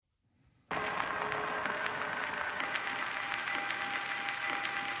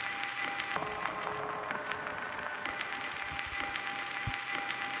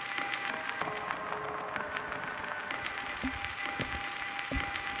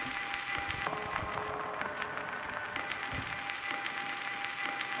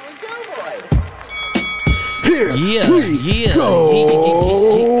Here we go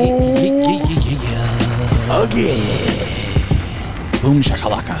again. Boom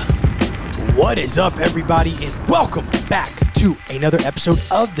shakalaka. What is up, everybody, and welcome back to another episode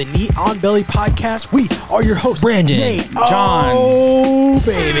of the Knee on Belly podcast. We are your hosts, Brandon, Nate, John. Oh,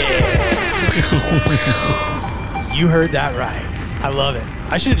 baby. You heard that right. I love it.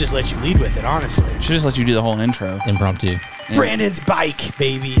 I should have just let you lead with it, honestly. Should just let you do the whole intro. Impromptu. Yeah. Brandon's bike,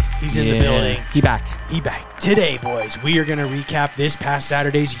 baby. He's in the building. He back. Today, boys, we are going to recap this past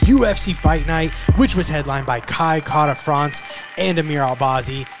Saturday's UFC Fight Night, which was headlined by Kai Kara-France and Amir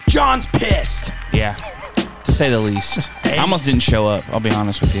Albazi. John's pissed. Yeah, to say the least. I almost didn't show up, I'll be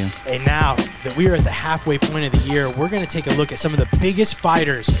honest with you. And now that we are at the halfway point of the year, we're going to take a look at some of the biggest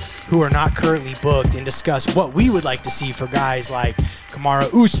fighters who are not currently booked and discuss what we would like to see for guys like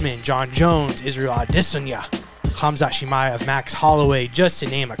Kamaru Usman, John Jones, Israel Adesanya, Khamzat Chimaev, Max Holloway, just to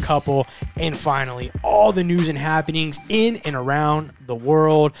name a couple. And finally, all the news and happenings in and around the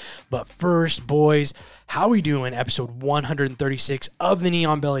world. But first, boys, how we doing? Episode 136 of the Knee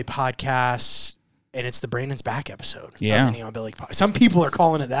on Belly podcast. And it's the Brandon's Back episode of the Knee on Belly podcast. Some people are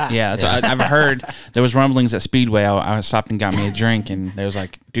calling it that. Yeah, I've heard there was rumblings at Speedway. I stopped and got me a drink, and they was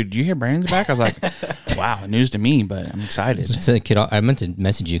like, dude, did you hear Brandon's back? I was like, wow, news to me, but I'm excited. I meant to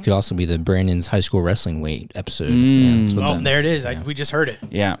message you. It could also be the Brandon's high school wrestling weight episode. There it is. We just heard it.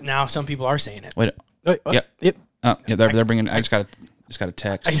 Yeah. Now some people are saying it. Wait. Yep. Oh, yeah, they're bringing. I just got a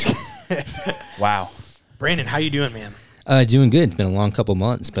text. Wow. Brandon, how you doing, man? Doing good. It's been a long couple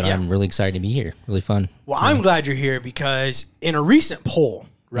months, but I'm really excited to be here. Really fun. Well, I'm glad you're here because in a recent poll,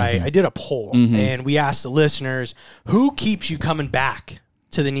 right, I did a poll and we asked the listeners, who keeps you coming back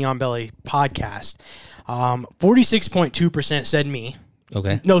to the Knee on Belly podcast? 46.2% said me.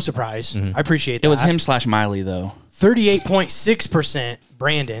 Okay. No surprise. I appreciate that. It was him / Miley, though. 38.6%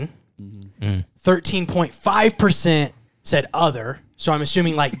 Brandon. 13.5% said other. So I'm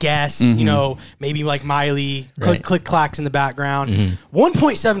assuming like guess, maybe like Miley, click clacks in the background.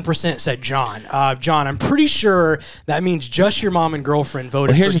 1.7% said John. John, I'm pretty sure that means just your mom and girlfriend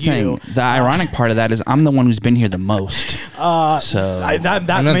voted for you. Here's the thing. The ironic part of that is I'm the one who's been here the most.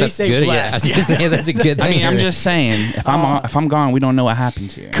 That may say good. blessed. Yeah, that's a good thing. I mean, I'm just saying, if I'm gone, we don't know what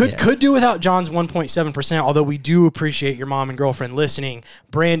happens here. Could do without John's 1.7%, although we do appreciate your mom and girlfriend listening.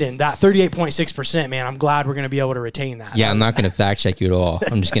 Brandon, that 38.6%, man, I'm glad we're going to be able to retain that. Yeah, I'm not going to fact check you at all.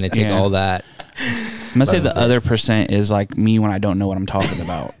 I'm just going to take all that. I'm going to say the other percent is like me when I don't know what I'm talking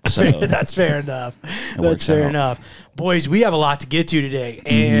about. So That's fair enough. That's fair enough. Boys, we have a lot to get to today.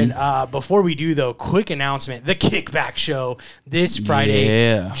 And before we do, though, quick announcement. The Kickback Show this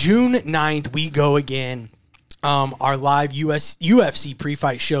Friday, June 9th, we go again. Our live UFC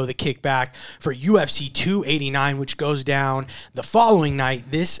pre-fight show, The Kickback, for UFC 289, which goes down the following night,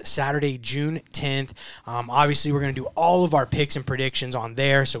 this Saturday, June 10th. Obviously, we're going to do all of our picks and predictions on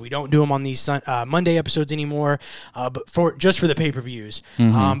there, so we don't do them on these Monday episodes anymore, but just for the pay-per-views.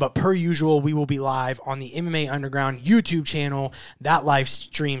 But per usual, we will be live on the MMA Underground YouTube channel. That live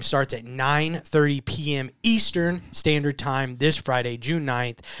stream starts at 9:30 p.m. Eastern Standard Time this Friday, June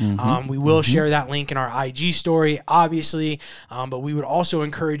 9th. We will share that link in our IG story, obviously, but we would also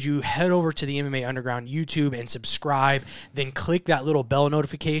encourage you, head over to the MMA Underground YouTube and subscribe, then click that little bell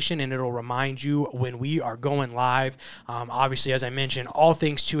notification and it'll remind you when we are going live. Obviously, as I mentioned, all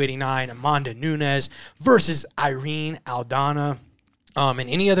things 289, Amanda Nunes versus Irene Aldana. And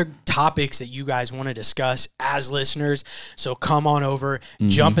any other topics that you guys want to discuss as listeners. So come on over,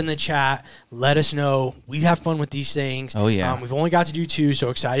 jump in the chat, let us know. We have fun with these things. Oh, yeah. We've only got to do 2, so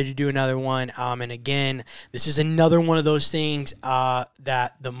excited to do another one. And again, this is another one of those things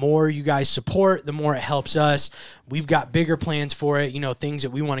that the more you guys support, the more it helps us. We've got bigger plans for it, things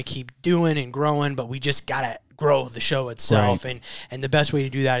that we want to keep doing and growing, but we just got to grow the show itself. Right. And the best way to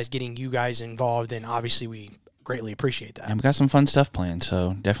do that is getting you guys involved, and obviously we greatly appreciate that. And we got some fun stuff planned,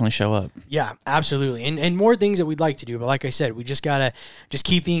 so definitely show up. Yeah, absolutely. And more things that we'd like to do, but like I said, we just gotta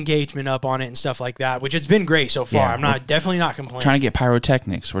keep the engagement up on it and stuff like that, which has been great so far. I'm definitely not complaining. Trying to get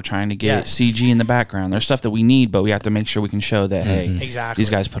pyrotechnics. We're trying to get CG in the background. There's stuff that we need, but we have to make sure we can show that hey, these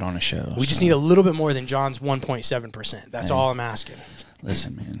guys put on a show. We just need a little bit more than John's 1.7%. That's all I'm asking.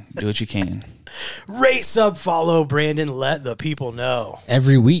 Listen, man, do what you can. Rate, sub, follow, Brandon. Let the people know.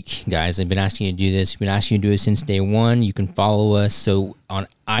 Every week, guys, I've been asking you to do this. We've been asking you to do it since day one. You can follow us. So on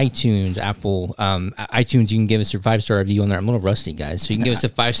iTunes, Apple, iTunes, you can give us a 5-star review on there. I'm a little rusty, guys. So you can give us a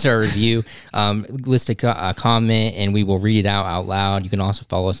 5-star review, list a comment, and we will read it out loud. You can also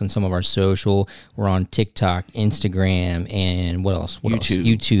follow us on some of our social. We're on TikTok, Instagram, and what else?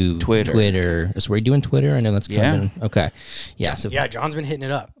 YouTube, Twitter. So we're doing Twitter. I know that's coming. Okay. Yeah. So John's John's been hitting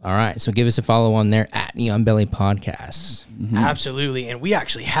it up. All right. So give us a follow on there at Neon Belly Podcasts. Mm-hmm. Absolutely. And we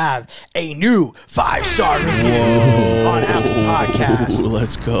actually have a new 5-star review on Apple Podcasts.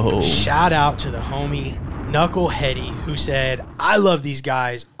 Let's go. Shout out to the homie Knuckleheady, who said, I love these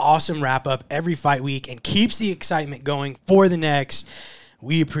guys. Awesome wrap up every fight week and keeps the excitement going for the next.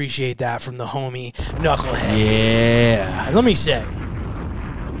 We appreciate that from the homie Knucklehead. Yeah. And let me say,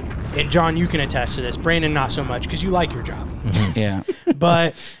 and John, you can attest to this. Brandon, not so much because you like your job. Yeah.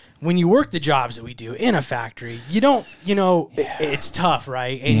 But when you work the jobs that we do in a factory, you don't, it's tough,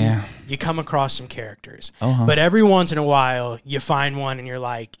 right? And you come across some characters. But every once in a while, you find one and you're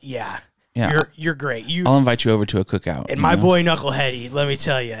like, yeah. You're great. I'll invite you over to a cookout. And my boy Knuckleheady, let me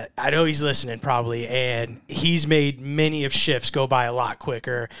tell you, I know he's listening probably, and he's made many of shifts go by a lot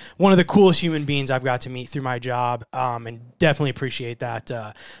quicker. One of the coolest human beings I've got to meet through my job, and definitely appreciate that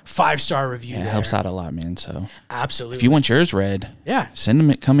 5-star review. Yeah, it helps out a lot, man. So absolutely. If you want yours read, send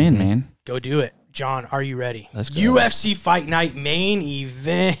them. Come in, man. Go do it. John, are you ready? Let's go. UFC Fight Night main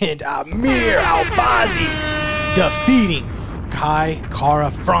event. Amir Albazi defeating Kai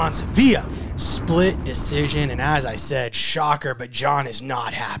Kara-France via split decision. And as I said, shocker, but John is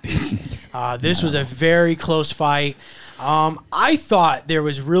not happy. This was a very close fight. I thought there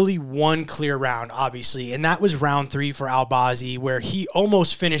was really one clear round, obviously, and that was round 3 for Albazi, where he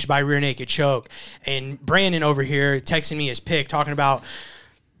almost finished by rear naked choke. And Brandon over here texting me his pick, talking about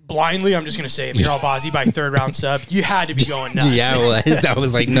blindly, I'm just going to say Amir Albazi by 3rd round sub. You had to be going nuts. Yeah, I was. I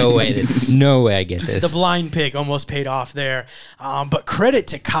was like, no way I get this. The blind pick almost paid off there. But credit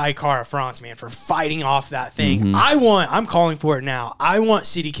to Kai Kara-France, man, for fighting off that thing. I'm calling for it now. I want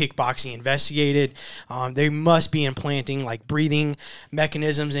City Kickboxing investigated. They must be implanting like breathing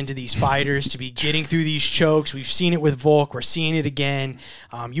mechanisms into these fighters to be getting through these chokes. We've seen it with Volk. We're seeing it again.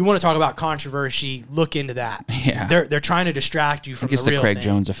 You want to talk about controversy, look into that. Yeah. They're trying to distract you from the real thing. It's the Craig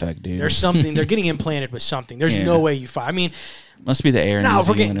Jones effect, dude. There's something. They're getting implanted with something. There's no way you fight. I mean, must be the air. Now, if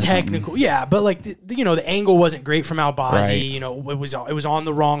we're getting technical, but like the angle wasn't great from Albazi. Right. It was on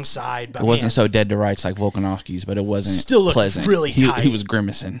the wrong side. But it wasn't so dead to rights like Volkanovski's, but it wasn't still looked pleasant. Really tight. He was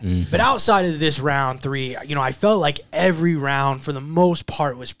grimacing. But outside of this round 3, I felt like every round for the most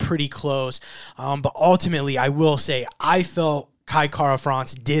part was pretty close. But ultimately, I will say I felt Kai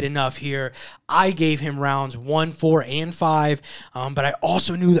Kara-France did enough here. I gave him rounds 1, 4, and 5, but I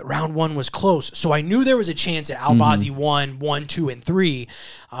also knew that round 1 was close. So I knew there was a chance that Albazi won 1, 2, and 3,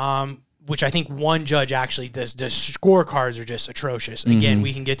 which I think one judge actually does. The scorecards are just atrocious. Again,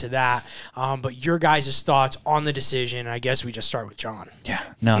 we can get to that. But your guys' thoughts on the decision, I guess we just start with John. Yeah.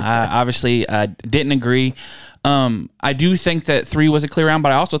 No, I obviously didn't agree. I do think that 3 was a clear round,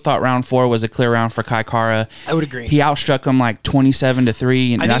 but I also thought round 4 was a clear round for Kai Kara. I would agree. He outstruck him like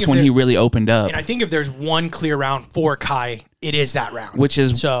 27-3, and that's when he really opened up. And I think if there's one clear round for Kai, it is that round. Which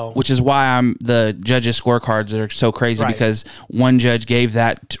is why the judges' scorecards are so crazy, because one judge gave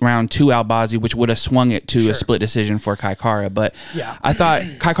that round to Albazi, which would have swung it to a split decision for Kai Kara. But I thought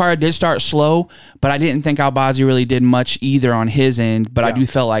Kai Kara did start slow, but I didn't think Albazi really did much either on his end. But I do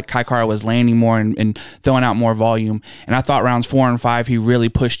feel like Kai Kara was landing more and throwing out more volume. And I thought rounds 4 and 5, he really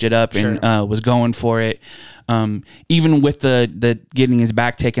pushed it up and was going for it. Even with the getting his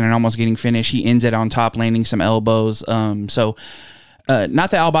back taken and almost getting finished, he ends it on top, landing some elbows. Not that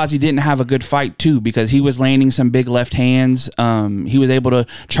Albazi didn't have a good fight too, because he was landing some big left hands. He was able to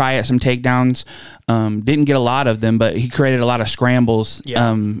try at some takedowns. Didn't get a lot of them, but he created a lot of scrambles.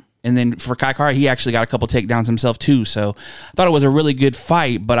 And then for Kai Kara, he actually got a couple takedowns himself too. So I thought it was a really good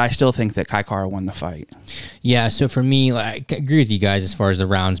fight, but I still think that Kai Kara won the fight. Yeah, so for me, I agree with you guys as far as the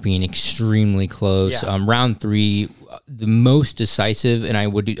rounds being extremely close. Round 3, the most decisive, and I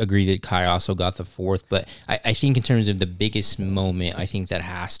would agree that Kai also got the 4th, but I think in terms of the biggest moment, I think that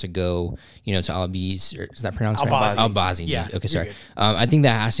has to go, to Albazi, or is that pronounced right? Albazi. Yeah. Okay, sorry. I think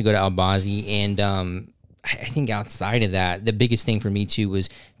that has to go to Albazi, and I think outside of that, the biggest thing for me too was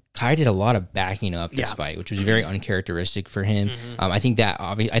Kai did a lot of backing up this fight, which was very uncharacteristic for him. I think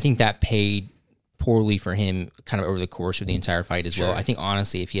that paid poorly for him kind of over the course of the entire fight as well. I think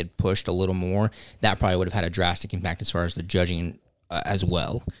honestly, if he had pushed a little more, that probably would have had a drastic impact as far as the judging as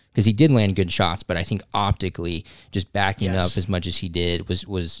well, because he did land good shots, but I think optically just backing up as much as he did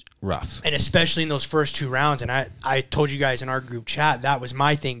was rough. And especially in those first 2 rounds, and I told you guys in our group chat, that was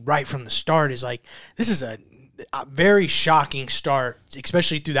my thing right from the start, is like, this is a A very shocking start,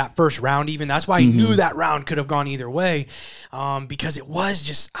 especially through that first round. Even that's why I knew that round could have gone either way, because it was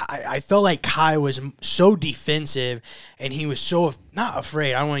just I felt like Kai was so defensive, and he was so not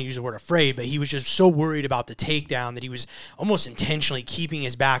afraid. I don't want to use the word afraid, but he was just so worried about the takedown that he was almost intentionally keeping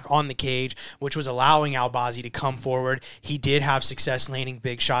his back on the cage, which was allowing Albazi to come forward. He did have success landing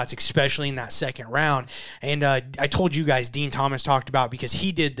big shots, especially in that second round. And I told you guys, Dean Thomas talked about, because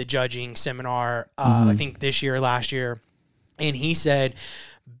he did the judging seminar, I think this year, last year, and he said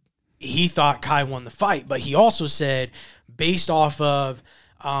he thought Kai won the fight, but he also said, based off of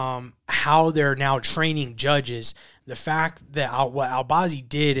how they're now training judges, the fact that what Albazi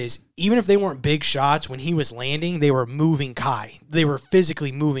did is, even if they weren't big shots, when he was landing, they were moving Kai. They were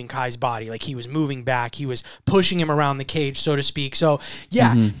physically moving Kai's body. Like, he was moving back. He was pushing him around the cage, so to speak. So,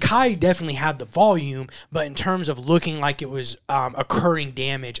 yeah, Kai definitely had the volume, but in terms of looking like it was occurring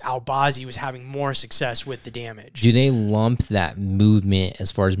damage, Albazi was having more success with the damage. Do they lump that movement,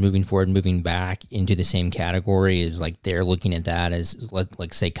 as far as moving forward, moving back, into the same category? Is like they're looking at that as,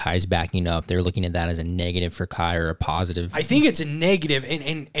 like say Kai's backing up, they're looking at that as a negative for Kai or a positive? I think it's a negative,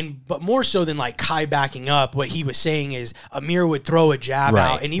 but more so than like Kai backing up, what he was saying is Amir would throw a jab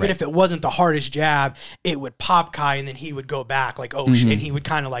out, and even if it wasn't the hardest jab, it would pop Kai, and then he would go back like, oh shit, and he would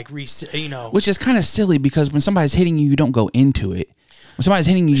kind of like Which is kind of silly, because when somebody's hitting you, you don't go into it. When somebody's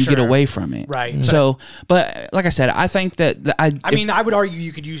hitting you, you get away from it. Right. So, but like I said, I think that I would argue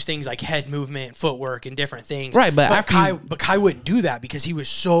you could use things like head movement, footwork, and different things. Right, but Kai wouldn't do that, because he was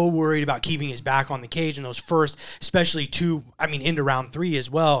so worried about keeping his back on the cage in those first, especially into round 3 as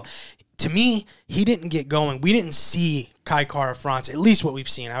well. To me, he didn't get going. We didn't see Kai Kara-France, at least what we've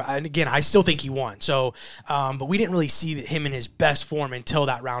seen. And again, I still think he won. So, but we didn't really see him in his best form until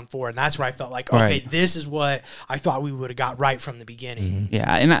that round 4. And that's where I felt like, okay, this is what I thought we would have got right from the beginning.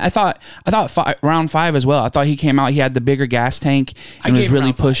 Yeah, and I thought round 5 as well. I thought he came out, he had the bigger gas tank and was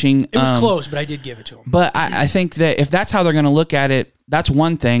really pushing. It was close, but I did give it to him. But I think that if that's how they're going to look at it, that's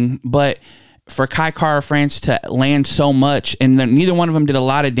one thing. But for Kai Kara-France to land so much, and neither one of them did a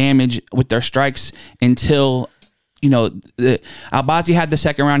lot of damage with their strikes until, Albazi had the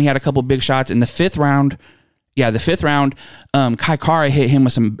second round. He had a couple big shots. In the fifth round, Kai Kara hit him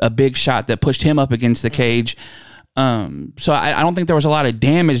with a big shot that pushed him up against the cage. So I don't think there was a lot of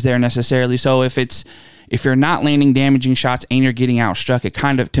damage there necessarily. So if you're not landing damaging shots and you're getting outstruck, it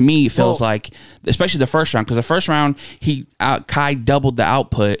kind of, to me, feels like, especially the first round, because the first round, Kai doubled the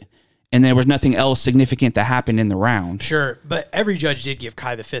output, and there was nothing else significant that happened in the round. Sure, but every judge did give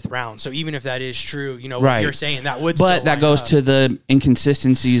Kai the 5th round. So even if that is true, what you're saying, that would. But that goes to the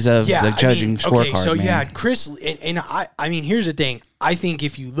inconsistencies of the judging scorecard. Okay, so man. Chris, and I mean, here's the thing. I think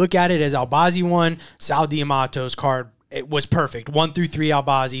if you look at it as Albazi won, Sal D'Amato's card, it was perfect. 1 through 3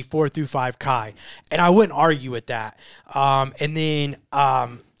 Albazi, 4 through 5 Kai, and I wouldn't argue with that. And then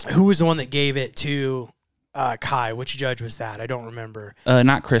who was the one that gave it to Kai? Which judge was that? I don't remember.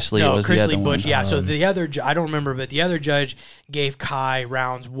 Not Chris Lee. No, it was Chris the Lee other Butch. one. Yeah, so the other, I don't remember, but the other judge gave Kai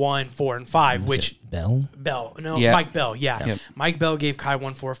rounds 1, 4, and 5, which Bell. No, Mike Bell. Yeah, Mike Bell gave Kai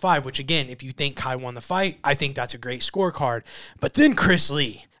 1, 4, 5. Which again, if you think Kai won the fight, I think that's a great scorecard. But then Chris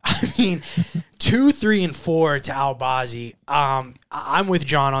Lee. I mean, 2, 3, and 4 to Albazi. I'm with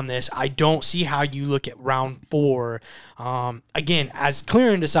John on this. I don't see how you look at round 4. Again, as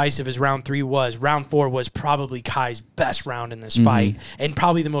clear and decisive as round 3 was, round 4 was probably Kai's best round in this fight, and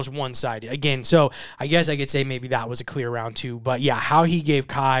probably the most one-sided. Again, so I guess I could say maybe that was a clear round 2. But yeah, how he gave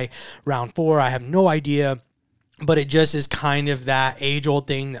Kai round 4, I have no idea. But it just is kind of that age-old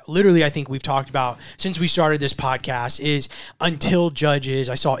thing that literally I think we've talked about since we started this podcast, is until judges,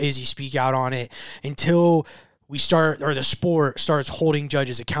 I saw Izzy speak out on it, until we start, or the sport starts holding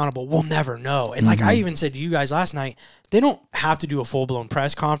judges accountable, we'll never know. And like I even said to you guys last night, they don't have to do a full-blown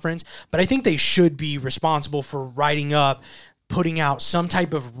press conference, but I think they should be responsible for writing up, putting out some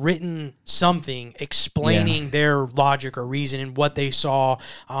type of written something explaining their logic or reason and what they saw,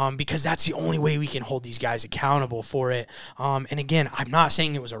 because that's the only way we can hold these guys accountable for it. And again, I'm not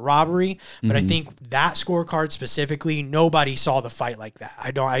saying it was a robbery, but I think that scorecard specifically, nobody saw the fight like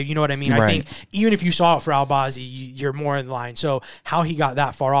that. You know what I mean? Right. I think even if you saw it for Albazi, you're more in line. So how he got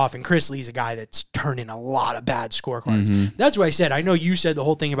that far off, and Chris Lee's a guy that's turned in a lot of bad scorecards. That's what I said. I know you said the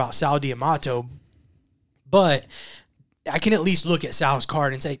whole thing about Sal D'Amato, but I can at least look at Sal's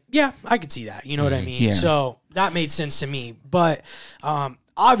card and say, yeah, I could see that. You know what I mean? Yeah. So that made sense to me. But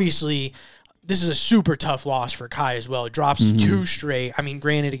obviously, this is a super tough loss for Kai as well. It drops 2 straight. I mean,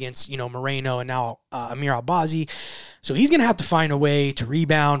 granted against, Moreno and now Amir Albazi. So he's going to have to find a way to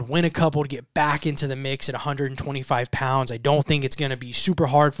rebound, win a couple to get back into the mix at 125 pounds. I don't think it's going to be super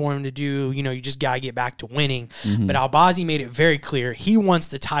hard for him to do. You just got to get back to winning. But Albazi made it very clear he wants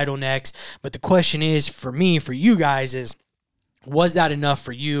the title next. But the question is, for me, for you guys, is was that enough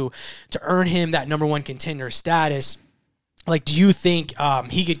for you to earn him that number 1 contender status? Like, do you think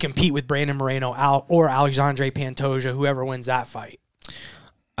he could compete with Brandon Moreno or Alexandre Pantoja, whoever wins that fight?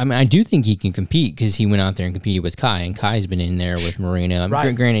 I mean, I do think he can compete because he went out there and competed with Kai, and Kai's been in there with Moreno.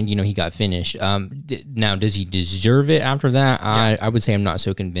 Right. Granted, he got finished. Now, does he deserve it after that? Yeah. I would say I'm not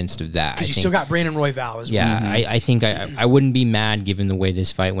so convinced of that. Because you still got Brandon Royval as well. Yeah, I think I wouldn't be mad given the way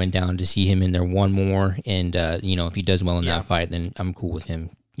this fight went down to see him in there one more. And, if he does well in that fight, then I'm cool with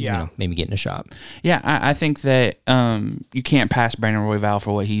him. Maybe getting a shot. Yeah, I think that you can't pass Brandon Royval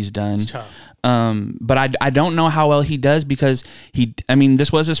for what he's done. It's tough. But I don't know how well he does because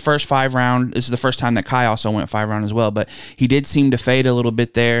this was his first 5-round. This is the first time that Kai also went 5-round as well, but he did seem to fade a little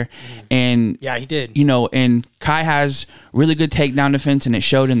bit there. And yeah, he did. And Kai has really good takedown defense, and it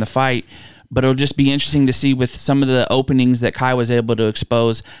showed in the fight. But it'll just be interesting to see with some of the openings that Kai was able to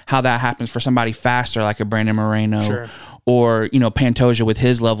expose how that happens for somebody faster like a Brandon Moreno. Sure. Or, Pantoja with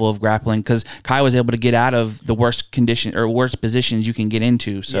his level of grappling, because Kai was able to get out of the worst condition or worst positions you can get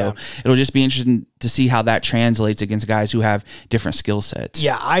into. So it'll just be interesting to see how that translates against guys who have different skill sets.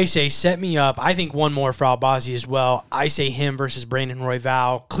 Yeah, I say set me up. I think one more for Albazi as well. I say him versus Brandon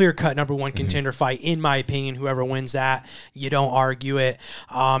Royval. Clear-cut number 1 contender fight, in my opinion. Whoever wins that, you don't argue it.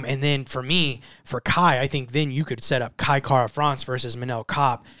 And then for me, for Kai, I think then you could set up Kai Kara-France versus Manel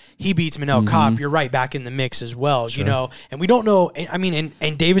Kape. He beats Manel Kape, you're right back in the mix as well, sure. And we don't know, I mean,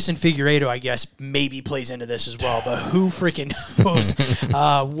 and Davison Figueiredo, I guess, maybe plays into this as well, but who freaking knows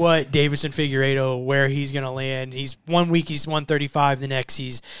what Davison Figueiredo, where he's going to land. He's 1 week, he's 135, the next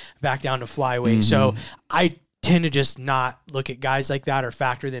he's back down to flyweight. So I tend to just not look at guys like that or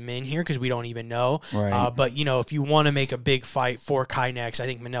factor them in here because we don't even know. Right. But, if you want to make a big fight for Kai next, I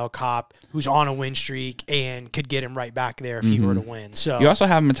think Manel Kape, who's on a win streak and could get him right back there if he were to win. So you also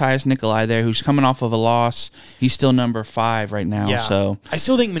have Matthias Nicolai there, who's coming off of a loss. He's still number 5 right now. Yeah. So I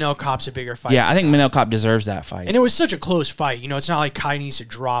still think Manel Kape's a bigger fight. Yeah, I think Manel Kape deserves that fight. And it was such a close fight. It's not like Kai needs to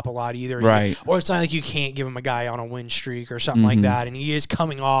drop a lot either. Right. Or it's not like you can't give him a guy on a win streak or something like that. And he is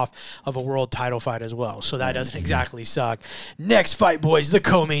coming off of a world title fight as well. So that doesn't exactly suck. Next fight, boys, the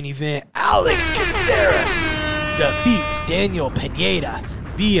co-main event. Alex Caceres defeats Daniel Pineda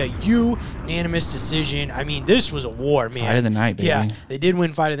via unanimous decision. I mean, this was a war, man. Fight of the night, baby. Yeah, they did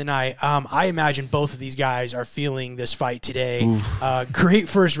win fight of the night. I imagine both of these guys are feeling this fight today. Great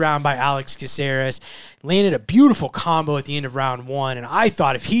first round by Alex Caceres. Landed a beautiful combo at the end of round 1, and I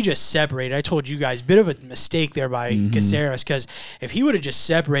thought if he just separated, I told you guys, bit of a mistake there by Caceres, because if he would have just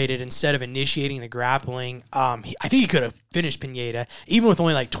separated instead of initiating the grappling, I think he could have finished Pineda, even with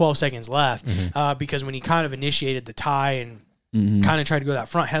only like 12 seconds left, because when he kind of initiated the tie and kind of tried to go that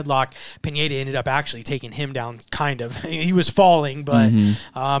front headlock, Pineda ended up actually taking him down, kind of. He was falling, but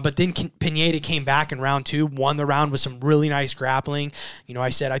then Pineda came back in round 2, won the round with some really nice grappling.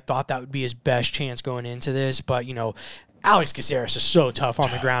 I said I thought that would be his best chance going into this, but, Alex Caceres is so tough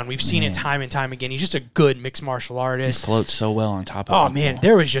on the ground. We've seen it time and time again. He's just a good mixed martial artist. He floats so well on top of Oh, man,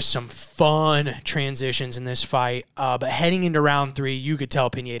 there was just some fun transitions in this fight. But heading into round 3, you could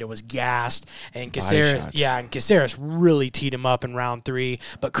tell Pineda was gassed. And Caceres really teed him up in round 3.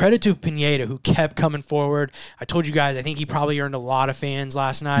 But credit to Pineda, who kept coming forward. I told you guys, I think he probably earned a lot of fans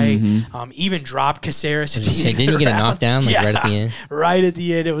last night. Even dropped Caceres at the end. Didn't he get a knockdown right at the end? Right at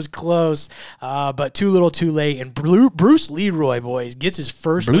the end. It was close. But too little too late. And Bruce Leroy, boys, gets his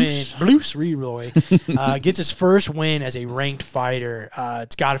first win. Bruce Leroy gets his first win as a ranked fighter.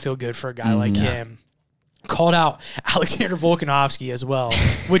 It's got to feel good for a guy like him. Called out Alexander Volkanovski as well,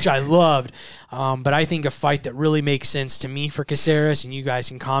 which I loved. But I think a fight that really makes sense to me for Caceres, and you guys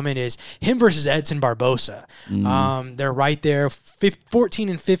can comment, is him versus Edson Barbosa. They're right there, 14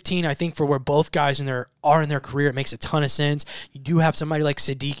 and 15. I think for where both guys are in their career, it makes a ton of sense. You do have somebody like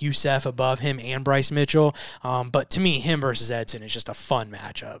Sadiq Youssef above him and Bryce Mitchell. But to me, him versus Edson is just a fun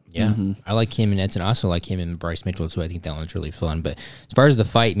matchup. Yeah, I like him and Edson. I also like him and Bryce Mitchell, so I think that one's really fun. But as far as the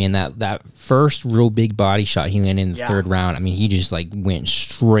fight, man, that first real big body shot he landed in the third round, I mean, he just went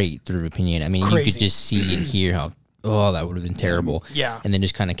straight through Pineda. I mean, Crazy. you could just see and hear how Oh, that would have been terrible. Yeah. And then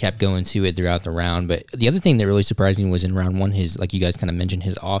just kind of kept going to it throughout the round. But the other thing that really surprised me was in round one, his, like you guys kind of mentioned,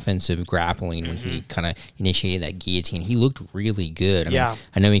 his offensive grappling when he kind of initiated that guillotine. He looked really good. I mean,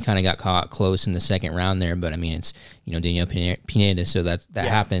 I know he kind of got caught close in the second round there, but I mean, it's, Daniel Pineda, so that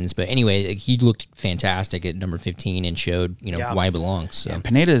happens. But anyway, he looked fantastic at number 15 and showed, why he belongs. So. Yeah,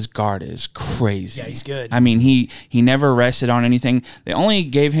 Pineda's guard is crazy. Yeah, he's good. I mean, he never rested on anything. They only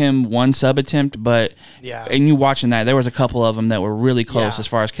gave him one sub attempt, but and you watching that, there was a couple of them that were really close as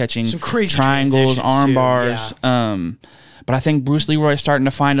far as catching some crazy triangles, arm bars. But I think Bruce Leroy is starting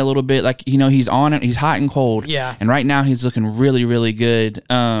to find a little bit like, he's on it. He's hot and cold. Yeah. And right now he's looking really, really good.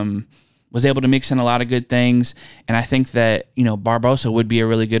 Was able to mix in a lot of good things. And I think that, Barbosa would be a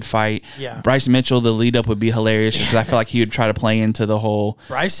really good fight. Yeah. Bryce Mitchell, the lead up would be hilarious because I feel like he would try to play into the whole.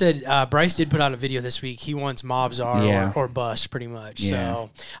 Bryce did put out a video this week. He wants Mobzar or bust pretty much. Yeah. So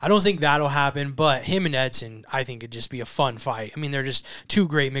I don't think that'll happen, but him and Edson, I think it'd just be a fun fight. I mean, they're just two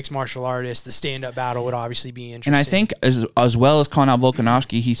great mixed martial artists. The stand-up battle would obviously be interesting. And I think as well as calling out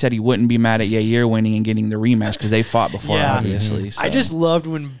Volkanovski, he said he wouldn't be mad at Yair winning and getting the rematch because they fought before, obviously. So. I just loved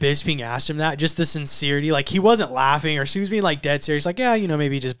when Bisping asked him that, just the sincerity. Like, he wasn't laughing or he was being, like, dead serious. Like, yeah,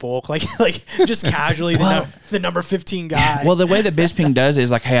 maybe just Volk. Like just casually, the number 15 guy. Well, the way that Bisping does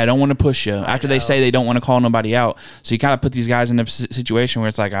is like, hey, I don't want to push you. After they say they don't want to call nobody out. So you kind of put these guys in a situation where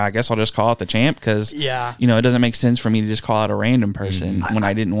it's like, I guess I'll just call out the champ because, it doesn't make sense for me to just call out a random person when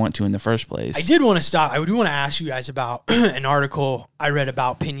I didn't want to in the first place. I did want to stop. I do want to ask you guys about an article I read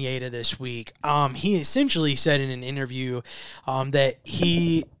about Pineda this week. He essentially said in an interview that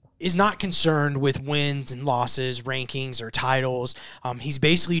he is not concerned with wins and losses, rankings, or titles. He's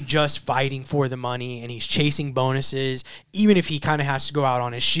basically just fighting for the money, and he's chasing bonuses, even if he kind of has to go out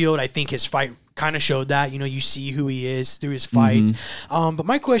on his shield. I think his fight kind of showed that. You see who he is through his fights. But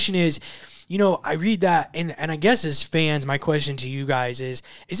my question is, I read that, and I guess as fans, my question to you guys is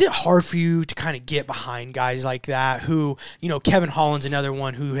it hard for you to kind of get behind guys like that who, Kevin Holland's another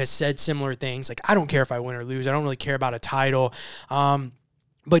one who has said similar things, like, I don't care if I win or lose. I don't really care about a title.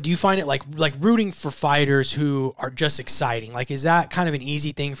 But do you find it like rooting for fighters who are just exciting? Like, is that kind of an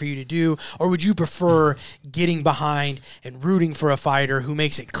easy thing for you to do? Or would you prefer getting behind and rooting for a fighter who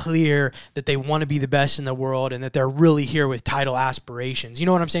makes it clear that they want to be the best in the world and that they're really here with title aspirations? You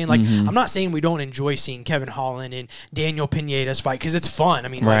know what I'm saying? Like, I'm not saying we don't enjoy seeing Kevin Holland and Daniel Pineda's fight because it's fun. I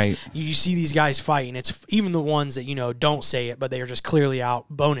mean, like, you see these guys fighting. It's even the ones that, don't say it, but they are just clearly out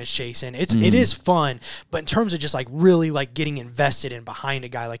bonus chasing. It is fun. But in terms of just like really like getting invested in behind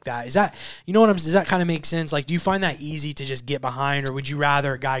a guy like that, is that, does that kind of make sense? Like, do you find that easy to just get behind, or would you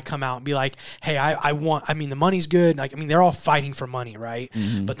rather a guy come out and be like, hey, the money's good. Like, they're all fighting for money, right?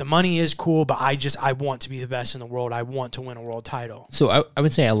 But the money is cool, but I want to be the best in the world. I want to win a world title. So I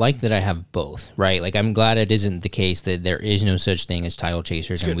would say I like that I have both, right? Like, I'm glad it isn't the case that there is no such thing as title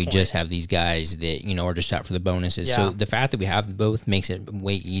chasers and we just have these guys that, are just out for the bonuses. Yeah. So the fact that we have both makes it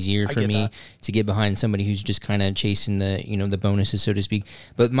way easier for me to get behind somebody who's just kind of chasing the, the bonuses, so to speak.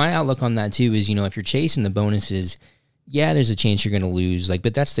 But my outlook on that too is, if you're chasing the bonuses, there's a chance you're going to lose. Like,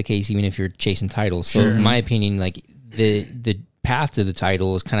 but that's the case even if you're chasing titles. So in my opinion, like the path to the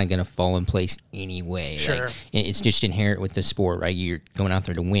title is kind of going to fall in place anyway. Sure. Like, it's just inherent with the sport, right? You're going out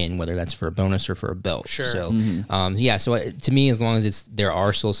there to win, whether that's for a bonus or for a belt. Sure. So, so to me, as long as there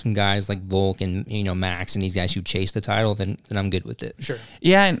are still some guys like Volk and, Max and these guys who chase the title, then I'm good with it. Sure.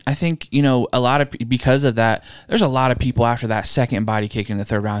 Yeah, and I think, a lot of, because of that, there's a lot of people after that second body kick in the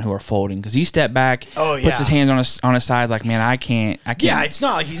third round who are folding because he stepped back, puts his hands on his side like, man, I can't. Yeah, it's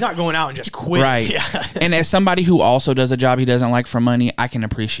not like he's not going out and just quitting. Right. Yeah. And as somebody who also does a job he doesn't like for money, I can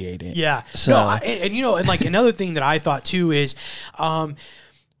appreciate it. Yeah. So, and like another thing that I thought too is,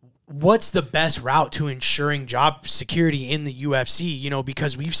 what's the best route to ensuring job security in the UFC?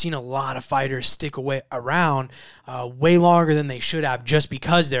 Because we've seen a lot of fighters stick around way longer than they should have just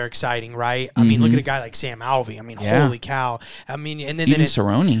because they're exciting, right? I mean, look at a guy like Sam Alvey. Holy cow. And then even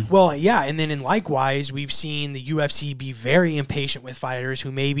Cerrone. Well, yeah, and then likewise, we've seen the UFC be very impatient with fighters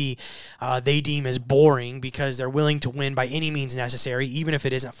who maybe they deem as boring because they're willing to win by any means necessary, even if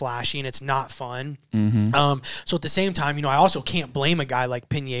it isn't flashy and it's not fun. So at the same time, I also can't blame a guy like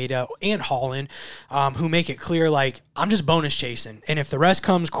Pineda and Holland who make it clear, like, I'm just bonus chasing, and if the rest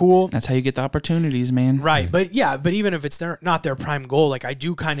comes, cool. That's how you get the opportunities, man. Right, but even if it's not their prime goal, like, I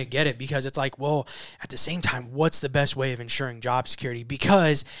do kind of get it because it's like, well, at the same time, what's the best way of ensuring job security?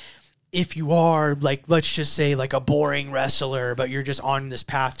 Because if you are, like, let's just say, like, a boring wrestler, but you're just on this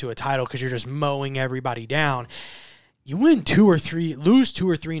path to a title because you're just mowing everybody down, you win 2 or 3, lose 2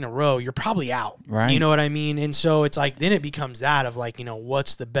 or 3 in a row, you're probably out. Right. You know what I mean? And so it's like, then it becomes that of like,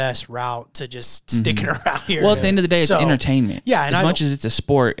 what's the best route to just sticking around here? Well, at the end of the day, it's entertainment. Yeah. And as much as it's a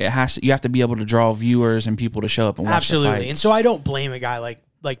sport, you have to be able to draw viewers and people to show up and watch the fights. And so I don't blame a guy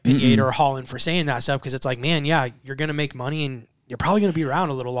like Pineda or Holland for saying that stuff, because it's like, man, yeah, you're going to make money and you're probably going to be around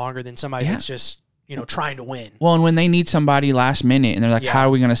a little longer than somebody that's just, trying to win. Well, and when they need somebody last minute and they're like, how are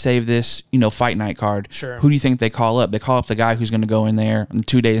we going to save this, fight night card? Sure. Who do you think they call up? They call up the guy who's going to go in there on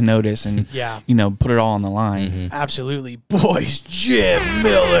 2 days notice and, put it all on the line. Absolutely. Boys, Jim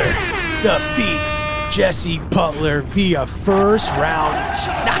Miller defeats Jesse Butler via first round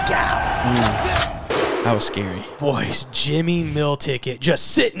knockout. That was scary. Boys, Jimmy Mill ticket,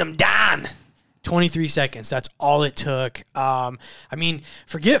 just sitting him down. 23 seconds. That's all it took.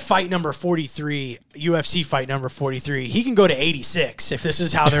 Forget fight number 43, UFC fight number 43. He can go to 86 if this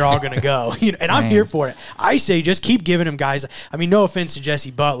is how they're all going to go. And I'm here for it. I say just keep giving him guys. No offense to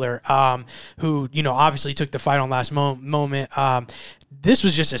Jesse Butler, who, obviously took the fight on last moment. This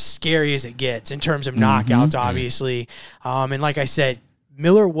was just as scary as it gets in terms of knockouts, obviously. And like I said,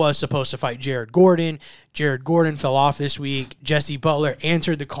 Miller was supposed to fight Jared Gordon. Jared Gordon fell off this week. Jesse Butler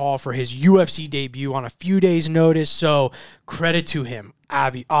answered the call for his UFC debut on a few days' notice, so credit to him,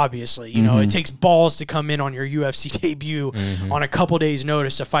 obviously. It takes balls to come in on your UFC debut on a couple days'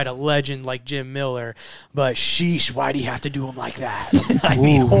 notice to fight a legend like Jim Miller, but sheesh, why'd he have to do him like that?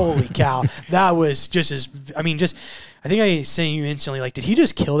 Holy cow. That was I think I saying you instantly, like, did he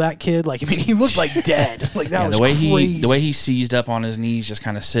just kill that kid? He looked like dead. Like, that was crazy. The way he seized up on his knees, just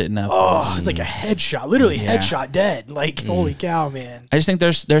kind of sitting up. Oh, it's like a headshot. Literally headshot dead. Holy cow, man. I just think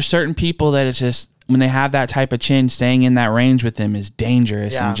there's certain people that it's just, when they have that type of chin, staying in that range with them is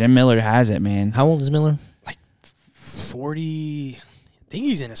dangerous. Yeah. And Jim Miller has it, man. How old is Miller? 40. I think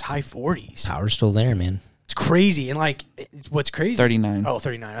he's in his high 40s. Power's still there, man. It's crazy. And what's crazy? 39. Oh,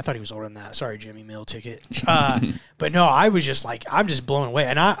 39. I thought he was older than that. Sorry, Jimmy Mill ticket. But no, I was just I'm just blown away.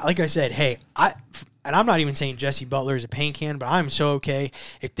 And like I said, hey, I'm not even saying Jesse Butler is a paint can, but I'm so okay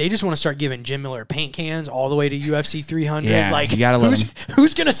if they just want to start giving Jim Miller paint cans all the way to UFC 300. You gotta let him.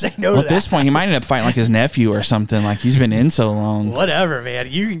 Who's gonna say no to that? At this point, he might end up fighting his nephew or something. He's been in so long. Whatever,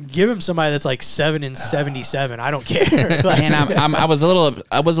 man. You can give him somebody that's 7-77. I don't care. And I was a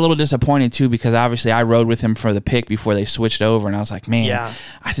little disappointed too, because obviously I rode with him for the pick before they switched over, and I was like, man,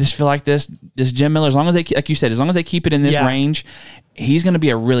 I just feel like this Jim Miller, as long as they, like you said, as long as they keep it in this range, he's going to be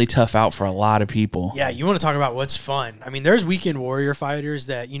a really tough out for a lot of people. Yeah, you want to talk about what's fun. There's weekend warrior fighters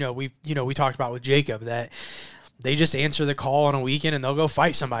that we talked about with Jacob, that they just answer the call on a weekend and they'll go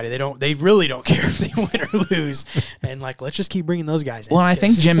fight somebody. They really don't care if they win or lose. And let's just keep bringing those guys in. Well, and I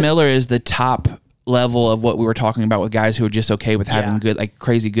think Jim Miller is the top level of what we were talking about with guys who are just okay with having good,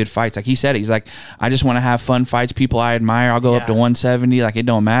 crazy good fights. Like he said, he's like, I just want to have fun fights, people I admire. I'll go up to 170. It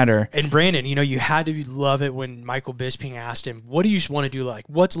don't matter. And Brandon, you had to love it when Michael Bisping asked him, what do you want to do?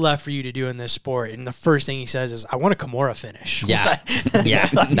 What's left for you to do in this sport? And the first thing he says is, I want a Kimura finish. Yeah.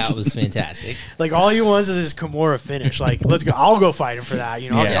 That was fantastic. All he wants is his Kimura finish. Let's go. I'll go fight him for that.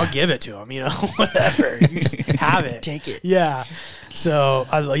 I'll give it to him, whatever. You just have it. Take it. Yeah. So,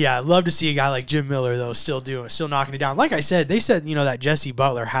 I'd love to see a guy like Jim Miller, though, still knocking it down. Like I said, they said, that Jesse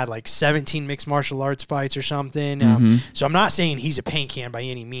Butler had 17 mixed martial arts fights or something. So I'm not saying he's a paint can by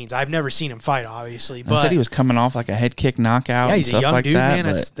any means. I've never seen him fight, obviously. But I said he was coming off a head kick knockout. Yeah, he's a young dude, man.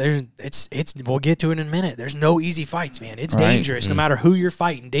 We'll get to it in a minute. There's no easy fights, man. It's dangerous no matter who you're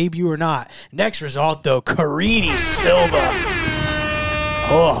fighting, debut or not. Next result, though, Carini Silva.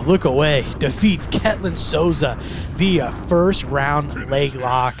 Oh, look away. Defeats Ketlin Souza via first round leg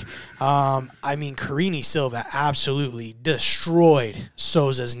lock. Carini Silva absolutely destroyed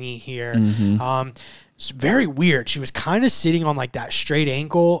Souza's knee here. It's very weird. She was kind of sitting on that straight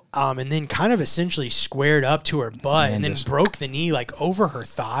ankle, and then kind of essentially squared up to her butt, and then broke the knee over her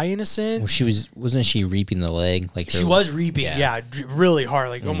thigh in a sense. Well, wasn't she reaping the leg? She was reaping, really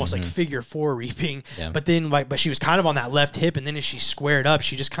hard, almost figure four reaping. Yeah. But then but she was kind of on that left hip, and then as she squared up,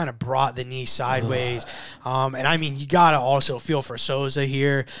 she just kind of brought the knee sideways. And you gotta also feel for Souza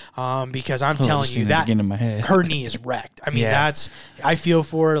here, because I'm telling you that her knee is wrecked. I feel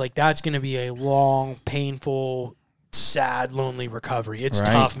for her. That's gonna be a long, painful, sad, lonely recovery. It's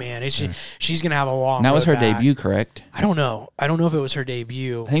tough, man. She's gonna have a long. That was her debut, correct? I don't know if it was her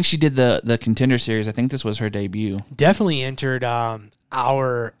debut. I think she did the Contender Series. I think this was her debut. Definitely entered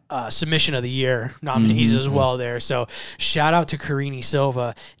our submission of the year nominees as well there. So shout out to Carini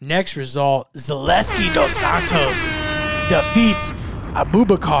Silva. Next result, Zaleski dos Santos defeats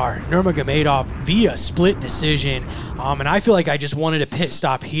Abubakar Nurmagomedov via split decision. And I feel like I just wanted a pit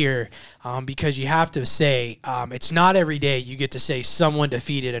stop here because you have to say it's not every day you get to say someone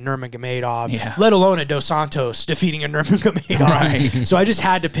defeated a Nurmagomedov, let alone a Dos Santos defeating a Nurmagomedov. Right. So I just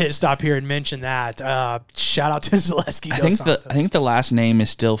had to pit stop here and mention that. Shout out to Zaleski Dos Santos. I think the last name is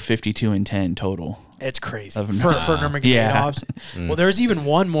still 52-10 total. It's crazy for Nurmagomedovs. Yeah. Well, there's even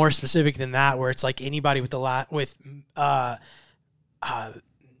one more specific than that where it's like anybody with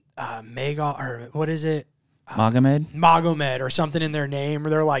Mega, or what is it? Magomed or something in their name, or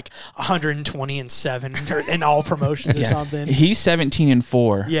they're like 120-7 in all promotions or something. He's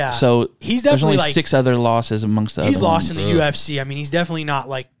 17-4. Yeah, so he's definitely there's only 6 other losses amongst the. He's lost ones. in the UFC. I mean, he's definitely not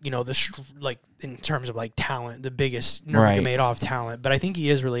like in terms of like talent, the biggest Nurmagomedov talent. But I think he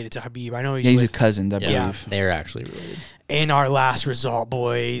is related to Khabib. I know he's his cousin. I believe. Yeah, they're actually related. In our last result,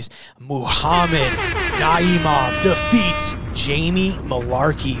 boys, Muhammad Naimov defeats Jamie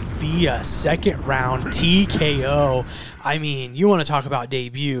Malarkey via second round TKO. I mean, you want to talk about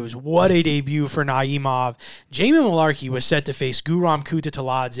debuts. What a debut for Naimov. Jamie Malarkey was set to face Guram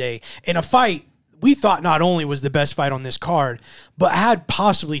Kutateladze in a fight we thought not only was the best fight on this card, but had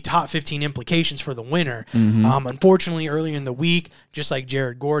possibly top 15 implications for the winner. Mm-hmm. Unfortunately, earlier in the week, just like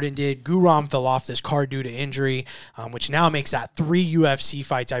Jared Gordon did, Guram fell off this card due to injury, which now makes that 3 UFC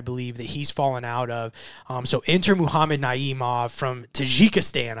fights, I believe, that he's fallen out of. So enter Muhammad Naimov from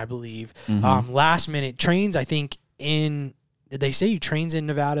Tajikistan, I believe. Mm-hmm. Last minute trains, I think, in... Did they say he trains in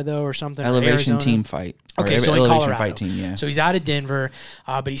Nevada, though, or something? Elevation team fight. Okay, so in Colorado. Fight team, yeah. So he's out of Denver,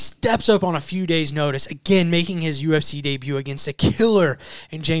 but he steps up on a few days' notice, again, making his UFC debut against a killer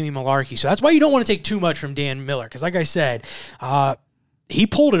in Jamie Malarkey. So that's why you don't want to take too much from Dan Miller, because like I said, he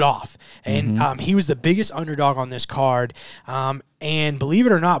pulled it off, and he was the biggest underdog on this card. And believe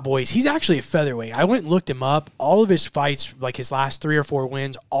it or not, boys, he's actually a featherweight. I went and looked him up. All of his fights, like his last 3 or 4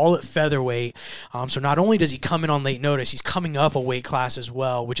 wins, all at featherweight. So not only does he come in on late notice, he's coming up a weight class as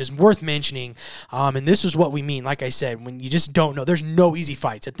well, which is worth mentioning. And this is what we mean. Like I said, when you just don't know, there's no easy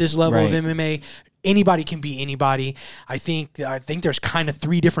fights at this level of MMA. Anybody can beat anybody. I think there's kind of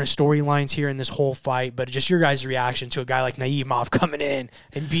 3 different storylines here in this whole fight, but just your guys' reaction to a guy like Naimov coming in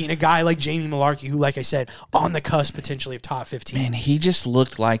and beating a guy like Jamie Malarkey, who, like I said, on the cusp potentially of top 15. Man, he just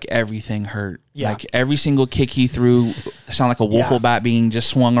looked like everything hurt. Yeah. Like every single kick he threw sounded like a wiffle bat being just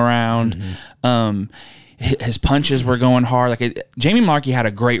swung around. Mm-hmm. His punches were going hard. Jamie Malarkey had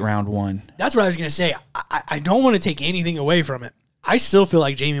a great round 1. That's what I was going to say. I don't want to take anything away from it. I still feel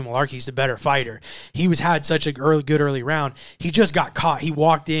like Jamie Malarkey's the better fighter. He had such a good early round. He just got caught. He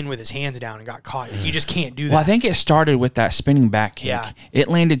walked in with his hands down and got caught. He just can't do that. Well, I think it started with that spinning back kick. Yeah. It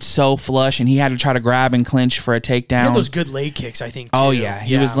landed so flush, and he had to try to grab and clinch for a takedown. He had those good leg kicks, I think, too. Oh, yeah.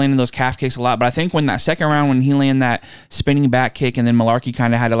 He was landing those calf kicks a lot. But I think when that second round, when he landed that spinning back kick, and then Malarkey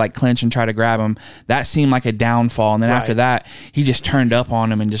kind of had to clinch and try to grab him, that seemed like a downfall. And then after that, he just turned up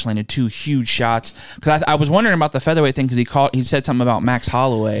on him and just landed 2 huge shots. Because I was wondering about the featherweight thing, because he said something about Max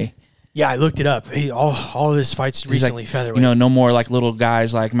Holloway. Yeah, I looked it up. All of his fights recently featherweight. No more little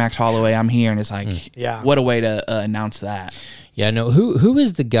guys like Max Holloway. I'm here, and it's what a way to announce that. Yeah, no. Who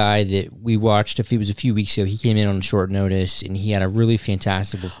is the guy that we watched? If it was a few weeks ago, he came in on short notice, and he had a really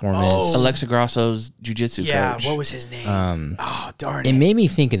fantastic performance. Alexa Grasso's jiu-jitsu coach. Yeah, what was his name? Darn it. It made me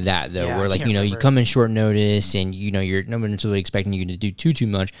think of that, though, where you come in short notice, and you're no one's really expecting you to do too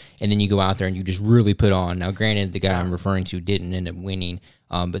much, and then you go out there and you just really put on. Now, granted, the guy I'm referring to didn't end up winning,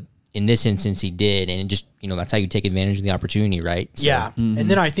 but in this instance, he did, and just that's how you take advantage of the opportunity, right? So, and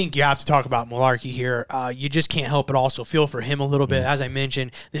then I think you have to talk about Malarkey here. You just can't help but also feel for him a little bit. As I mentioned,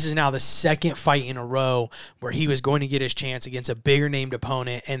 this is now the second fight in a row where he was going to get his chance against a bigger named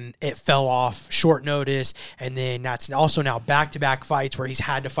opponent, and it fell off short notice. And then that's also now back-to-back fights where he's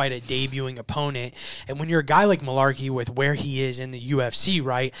had to fight a debuting opponent. And when you're a guy like Malarkey with where he is in the UFC,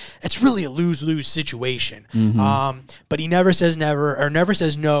 right, it's really a lose-lose situation. But he never says never, or never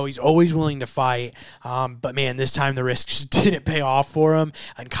says no. He's always willing to fight. But man, this time the risk just didn't pay off for him,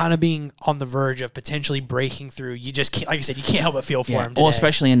 and kind of being on the verge of potentially breaking through. You just can't, like I said, you can't help but feel for him today. Well,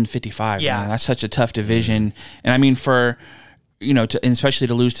 especially in 55. Yeah, man. That's such a tough division. And I mean, for especially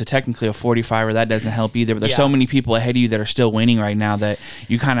to lose to technically a 45er, that doesn't help either. But there's so many people ahead of you that are still winning right now that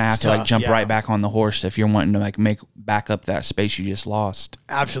you kind of have to jump right back on the horse if you're wanting to make back up that space you just lost.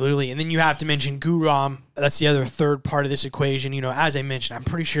 Absolutely. And then you have to mention Guram. That's the other third part of this equation. As I mentioned, I'm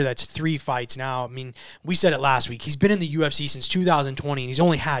pretty sure that's 3 fights now. I mean, we said it last week. He's been in the UFC since 2020, and he's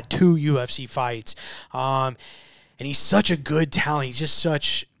only had 2 UFC fights. and he's such a good talent. He's just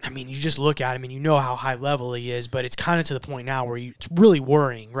such. I mean, you just look at him and you know how high level he is, but it's kind of to the point now where it's really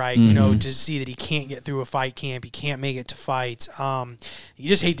worrying, right? You know, to see that he can't get through a fight camp, he can't make it to fights. You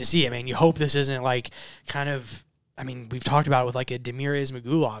just hate to see it, man. You hope this isn't like kind of. I mean, we've talked about it with like a Amir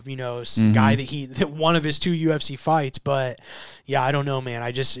Ismagulov, you know, guy that one of his 2 UFC fights, but yeah, I don't know, man.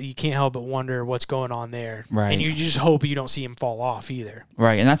 You can't help but wonder what's going on there, right? And you just hope you don't see him fall off either,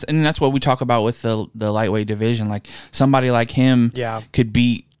 right? And that's what we talk about with the lightweight division. Like somebody like him, could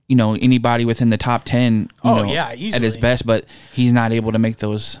beat anybody within the top 10. Easily. At his best, but he's not able to make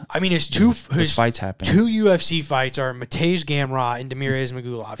those. I mean, his fights happen. 2 UFC fights are Matej Gamrot and Damir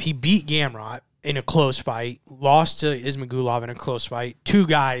Ismagulov. He beat Gamrot in a close fight, lost to Ismagulov in a close fight. 2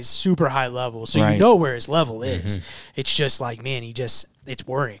 guys, super high level. So you know where his level is. It's just like, man, it's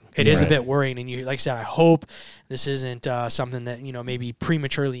worrying. It is a bit worrying. And like I said, I hope this isn't something that, maybe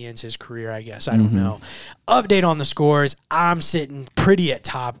prematurely ends his career, I guess. I don't know. Update on the scores. I'm sitting pretty at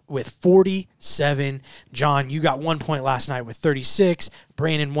top with 47. John, you got 1 point last night with 36.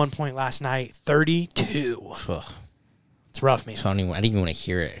 Brandon, 1 point last night, 32. It's rough, man. I didn't even want to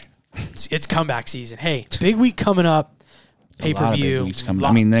hear it. It's comeback season. Hey, big week coming up. Pay-per-view.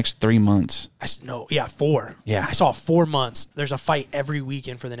 I mean, the next 3 months. 4. Yeah. I saw 4 months. There's a fight every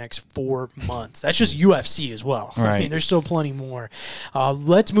weekend for the next 4 months. That's just UFC as well. Right. I mean, there's still plenty more.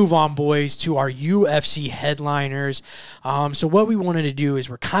 Let's move on, boys, to our UFC headliners. So what we wanted to do is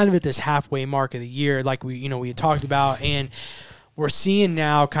we're kind of at this halfway mark of the year, like we had talked about, and we're seeing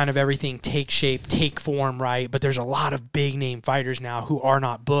now kind of everything take shape, take form, right? But there's a lot of big-name fighters now who are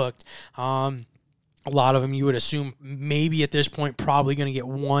not booked. A lot of them you would assume maybe at this point probably going to get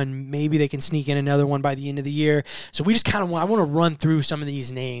one. Maybe they can sneak in another one by the end of the year. So we just kind of I want to run through some of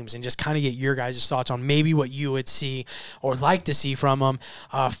these names and just kind of get your guys' thoughts on maybe what you would see or like to see from them.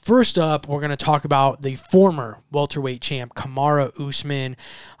 First up, we're going to talk about the former welterweight champ, Kamaru Usman.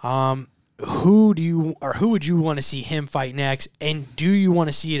 Who would you want to see him fight next? And do you want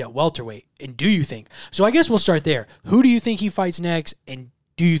to see it at welterweight? And do you think? So I guess we'll start there. Who do you think he fights next? And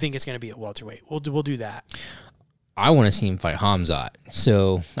do you think it's going to be at welterweight? We'll do that. I want to see him fight Hamzat.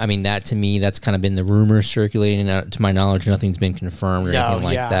 So, I mean, that to me, that's kind of been the rumor circulating. To my knowledge, nothing's been confirmed or anything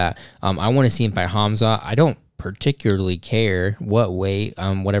like that. I want to see him fight Hamzat. I don't particularly care what weight,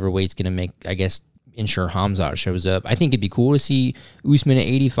 whatever weight's going to make, I guess, ensure Hamzat shows up. I think it'd be cool to see Usman at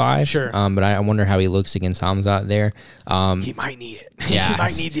 85. Sure. But I wonder how he looks against Hamzat there. He might need it. Yeah. He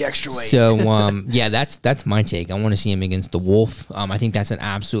might need the extra weight. So, that's my take. I want to see him against the Wolf. I think that's an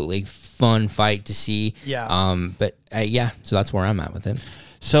absolutely fun fight to see. Yeah. So that's where I'm at with it.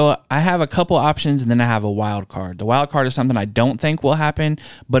 So I have a couple options, and then I have a wild card. The wild card is something I don't think will happen,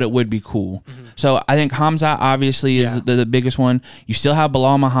 but it would be cool. So I think Hamzat obviously is the biggest one. You still have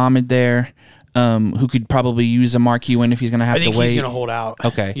Bilal Muhammad there. Who could probably use a marquee win if he's going to have to wait. I think he's going to hold out.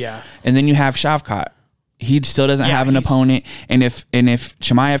 Okay. Yeah. And then you have Shavkat. He still doesn't have an opponent. And if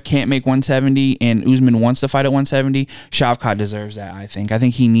Chimaev can't make 170 and Usman wants to fight at 170, Shavkat deserves that, I think. I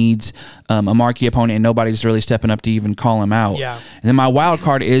think he needs a marquee opponent, and nobody's really stepping up to even call him out. Yeah. And then my wild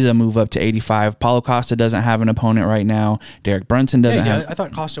card is a move up to 85. Paulo Costa doesn't have an opponent right now. Derek Brunson doesn't have. I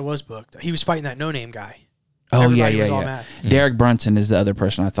thought Costa was booked. He was fighting that no-name guy. Oh, Everybody yeah. Derek Brunson is the other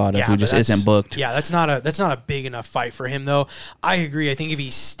person I thought of who just isn't booked. Yeah, that's not a big enough fight for him, though. I agree. I think if he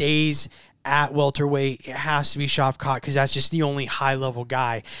stays at welterweight, it has to be Shavkat because that's just the only high-level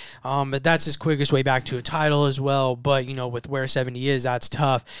guy. But that's his quickest way back to a title as well. But, with where 70 is, that's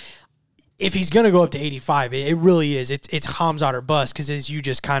tough. If he's going to go up to 85, it really is. It's Hamzat or bust because, as you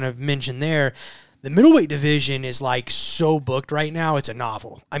just kind of mentioned there, the middleweight division is like so booked right now. It's a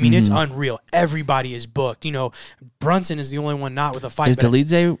novel. I mean, it's unreal. Everybody is booked. Brunson is the only one not with a fight. Is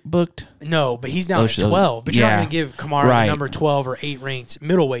Dolidze booked? No, but he's down at 12. But you're not going to give Kamaru number 12 or 8 ranked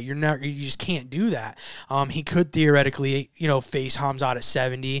middleweight. You just can't do that. He could theoretically, face Hamzat at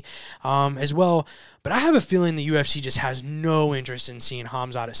 70 as well. But I have a feeling the UFC just has no interest in seeing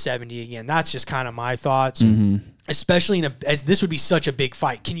Hamzat at 70 again. That's just kind of my thoughts. Especially as this would be such a big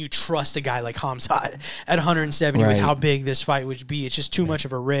fight. Can you trust a guy like Hamzat at 170 with how big this fight would be? It's just too much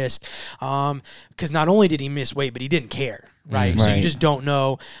of a risk. Because not only did he miss weight, but he didn't care. Right. So you just don't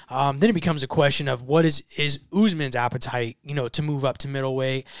know. Then it becomes a question of what is Usman's appetite, to move up to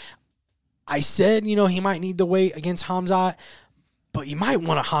middleweight. I said, he might need the weight against Hamzat. But you might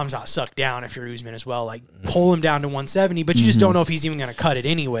want a Hamzat suck down if you're Usman as well. Like, pull him down to 170, but you just don't know if he's even going to cut it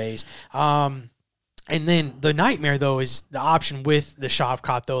anyways. And then the nightmare, though, is the option with the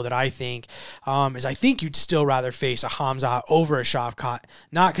Shavkat, though, that I think is I think you'd still rather face a Hamzat over a Shavkat.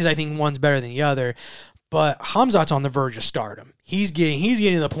 Not because I think one's better than the other, But Khamzat's on the verge of stardom. He's getting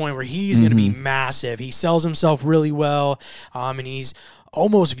to the point where he's going to be massive. He sells himself really well, and he's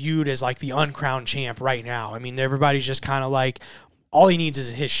almost viewed as like the uncrowned champ right now. I mean, everybody's just kind of like, all he needs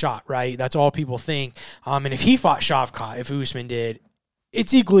is his shot, right? That's all people think. And if he fought Shavkat, if Usman did,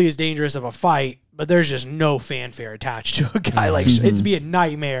 it's equally as dangerous of a fight, but there's just no fanfare attached to a guy like it'd be a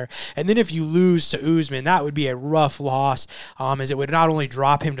nightmare. And then if you lose to Usman, that would be a rough loss, as it would not only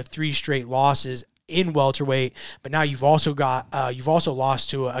drop him to 3 straight losses in welterweight, but now you've also lost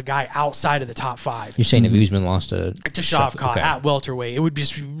to a guy outside of the top 5. You're saying if Usman lost to Shavkat at welterweight, it would be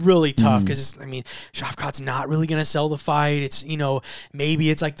just really tough because Shavkat's not really going to sell the fight. It's maybe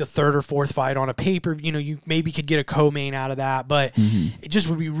it's like the 3rd or 4th fight on a paper. You maybe could get a co-main out of that, but it just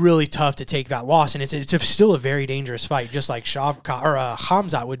would be really tough to take that loss, and it's still a very dangerous fight, just like Shavkat or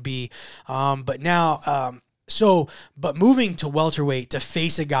Khamzat would be. But now, but moving to welterweight to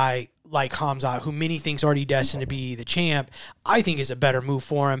face a guy like Khamzat, who many think's already destined to be the champ, I think is a better move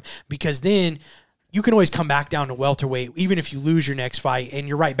for him, because then you can always come back down to welterweight, even if you lose your next fight, and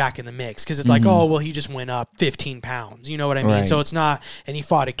you're right back in the mix. Because it's like, oh, well, he just went up 15 pounds. You know what I mean? Right. So it's not, and he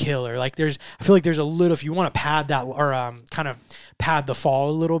fought a killer. Like I feel like there's a little, if you want to pad that, or kind of pad the fall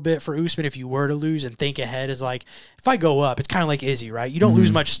a little bit for Usman if you were to lose, and think ahead, is like, if I go up, it's kind of like Izzy, right? You don't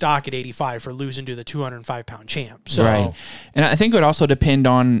lose much stock at 85 for losing to the 205-pound champ. So, right. And I think it would also depend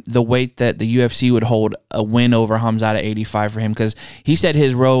on the weight that the UFC would hold a win over Khamzat at 85 for him, because he said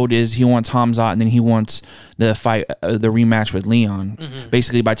his road is he wants Khamzat and then he wants the fight, the rematch with Leon,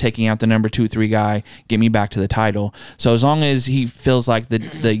 basically by taking out the number 2-3 guy, get me back to the title. So as long as he feels like the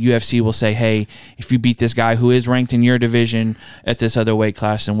UFC will say, hey, if you beat this guy who is ranked in your division at this other weight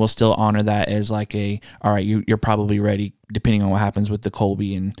class, and we'll still honor that as like all right, you're probably ready, depending on what happens with the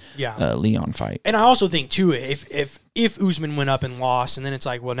Colby and Leon fight. And I also think too, if Usman went up and lost, and then it's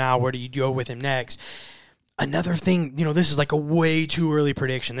like, well, now where do you go with him next? Another thing, this is like a way too early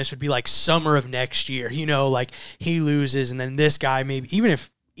prediction. This would be like summer of next year, like he loses, and then this guy, maybe, even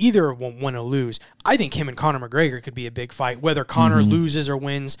if either won't want to lose, I think him and Conor McGregor could be a big fight, whether Conor loses or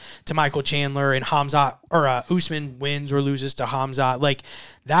wins to Michael Chandler, and Khamzat or Usman wins or loses to Khamzat. Like,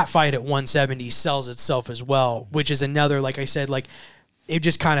 that fight at 170 sells itself as well, which is another, like I said, like, it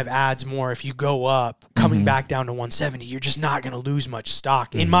just kind of adds more. If you go up, coming back down to 170, you're just not going to lose much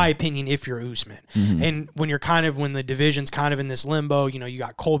stock, in my opinion, if you're Usman. And when the division's kind of in this limbo, you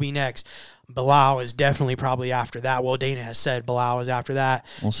got Colby next. Bilal is definitely probably after that. Well, Dana has said Bilal is after that.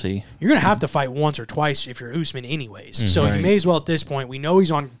 We'll see. You're going to have to fight once or twice if you're Usman anyways. So you may as well, at this point, we know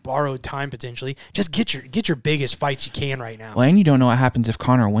he's on borrowed time potentially. Just get your biggest fights you can right now. Well, and you don't know what happens if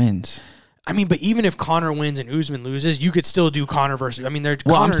Conor wins. I mean, but even if Conor wins and Usman loses, you could still do Conor versus. I mean,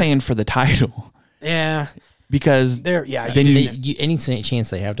 I'm saying for the title. Yeah. Because then any chance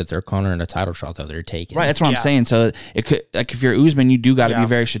they have to throw Conor in a title shot, though, they're taking. Right, that's what I'm saying. So it could, like, if you're Usman, you do got to be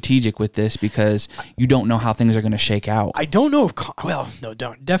very strategic with this, because you don't know how things are going to shake out. I don't know if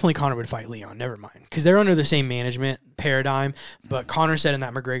definitely Conor would fight Leon. Never mind, because they're under the same management paradigm. But Conor said in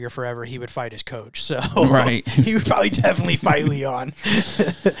that McGregor forever he would fight his coach, so he would probably definitely fight Leon.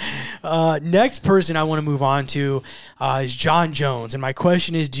 Next person I want to move on to is Jon Jones, and my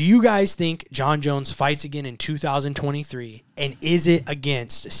question is: do you guys think Jon Jones fights again in 2023, and is it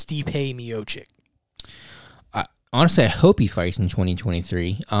against Stipe Miocic? Honestly, I hope he fights in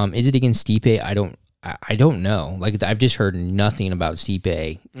 2023. Is it against Stipe? I don't know. Like, I've just heard nothing about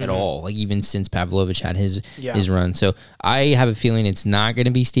Stipe at all. Like, even since Pavlovich had his run. So I have a feeling it's not going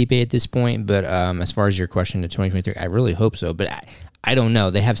to be Stipe at this point. But as far as your question to 2023, I really hope so. But I don't know.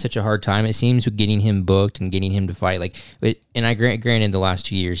 They have such a hard time, it seems, with getting him booked and getting him to fight. And I granted the last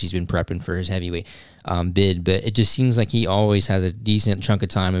 2 years he's been prepping for his heavyweight bid, but it just seems like he always has a decent chunk of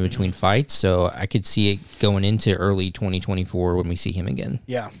time in between fights. So I could see it going into early 2024 when we see him again.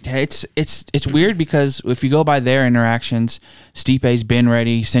 Yeah, it's weird, because if you go by their interactions, Stipe's been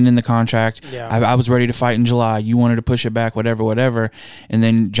ready, sent in the contract. Yeah. I was ready to fight in July. You wanted to push it back, whatever. And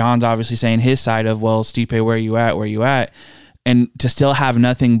then John's obviously saying his side of, well, Stipe, where you at? And to still have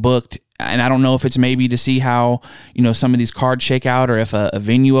nothing booked. And I don't know if it's maybe to see how, some of these cards shake out, or if a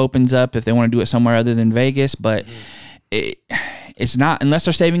venue opens up, if they want to do it somewhere other than Vegas. But it's not, unless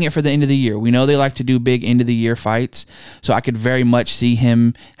they're saving it for the end of the year. We know they like to do big end of the year fights. So I could very much see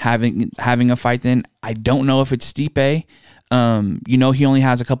him having a fight then. I don't know if it's Stipe. He only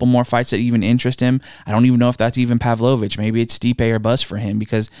has a couple more fights that even interest him. I don't even know if that's even Pavlovich. Maybe it's Stipe or bust for him,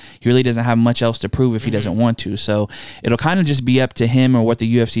 because he really doesn't have much else to prove if he doesn't want to. So it'll kind of just be up to him or what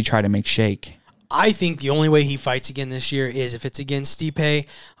the UFC try to make shake. I think the only way he fights again this year is if it's against Stipe.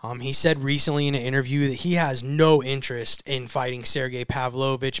 He said recently in an interview that he has no interest in fighting Sergey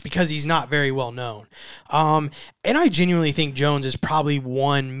Pavlovich because he's not very well known. And I genuinely think Jones is probably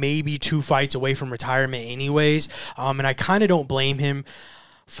 1, maybe 2 fights away from retirement anyways. And I kind of don't blame him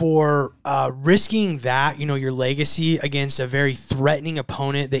for risking that, your legacy against a very threatening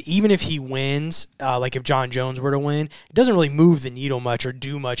opponent that even if he wins, like if John Jones were to win, it doesn't really move the needle much or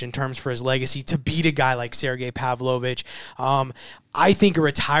do much in terms for his legacy to beat a guy like Sergey Pavlovich. I think a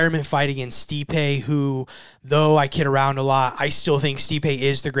retirement fight against Stipe, who, though I kid around a lot, I still think Stipe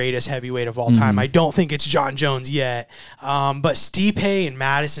is the greatest heavyweight of all time. I don't think it's John Jones yet. But Stipe in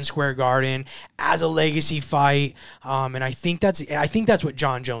Madison Square Garden as a legacy fight, and I think that's what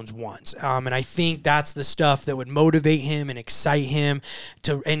John Jones wants. And I think that's the stuff that would motivate him and excite him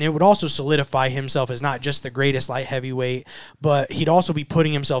and it would also solidify himself as not just the greatest light heavyweight, but he'd also be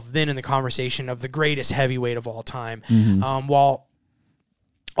putting himself then in the conversation of the greatest heavyweight of all time. While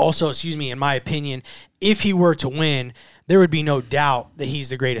also, in my opinion, if he were to win, there would be no doubt that he's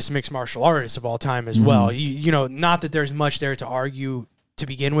the greatest mixed martial artist of all time as well. Not that there's much there to argue to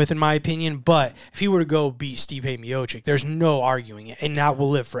begin with, in my opinion, but if he were to go beat Stipe Miocic, there's no arguing it, and that will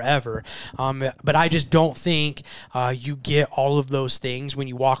live forever. But I just don't think you get all of those things when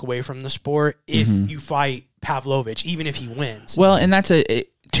you walk away from the sport if you fight Pavlovich, even if he wins. Well, and that's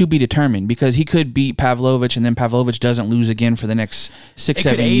to be determined, because he could beat Pavlovich and then Pavlovich doesn't lose again for the next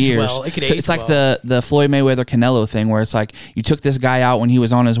 6-7 years. It's like the Floyd Mayweather Canelo thing, where it's like you took this guy out when he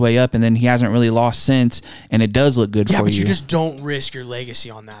was on his way up and then he hasn't really lost since, and it does look good for you. Yeah, but you just don't risk your legacy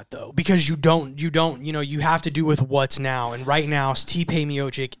on that though, because you have to do with what's now, and right now Stipe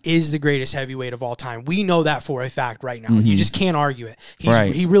Miocic is the greatest heavyweight of all time. We know that for a fact right now. You just can't argue it.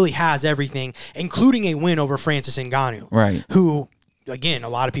 He really has everything, including a win over Francis Ngannou, who, again, a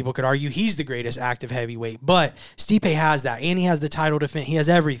lot of people could argue he's the greatest active heavyweight, but Stipe has that, and he has the title defense. He has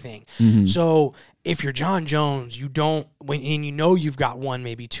everything. So if you're John Jones, and you've got 1,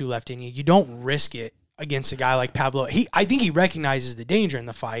 maybe 2 left in you, you don't risk it against a guy like Pablo. I think he recognizes the danger in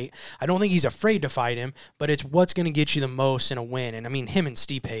the fight. I don't think he's afraid to fight him, but it's what's going to get you the most in a win. And I mean, him and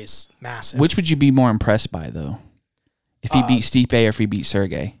Stipe is massive. Which would you be more impressed by, though? If he beat Stipe or if he beat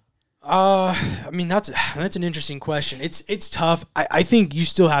Sergey? I mean, that's an interesting question. It's tough. I think you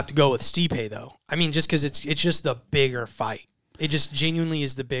still have to go with Stipe though. I mean, just because it's just the bigger fight. It just genuinely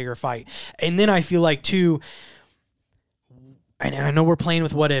is the bigger fight. And then I feel like too, and I know we're playing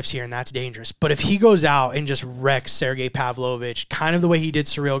with what ifs here, and that's dangerous. But if he goes out and just wrecks Sergey Pavlovich, kind of the way he did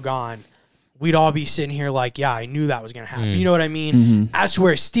Cyril Gane, we'd all be sitting here like, yeah, I knew that was going to happen. You know what I mean? As to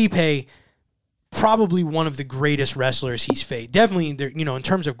where Stipe, probably one of the greatest wrestlers he's faced. Definitely, in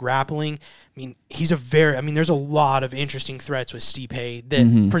terms of grappling, I mean, there's a lot of interesting threats with Stipe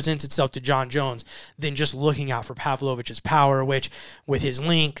that presents itself to John Jones than just looking out for Pavlovich's power, which with his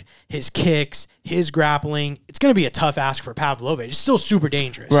length, his kicks, his grappling, it's going to be a tough ask for Pavlovich. It's still super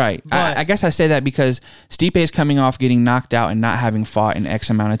dangerous. Right. I guess I say that because Stipe is coming off getting knocked out and not having fought in X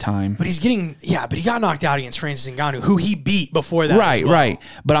amount of time. But he got knocked out against Francis Ngannou, who he beat before that. Right.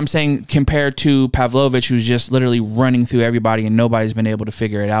 But I'm saying compared to Pavlovich, who's just literally running through everybody and nobody's been able to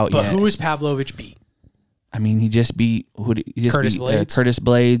figure it out yet. But who is Pavlovich beat? I mean, he just beat Curtis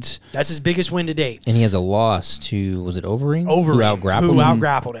Blades. That's his biggest win to date. And he has a loss to, was it Overeem? Who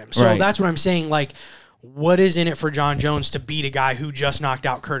out-grappled him. So that's what I'm saying. Like, what is in it for John Jones to beat a guy who just knocked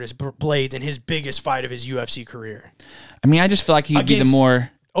out Curtis Blades in his biggest fight of his UFC career? I mean, I just feel like he'd be the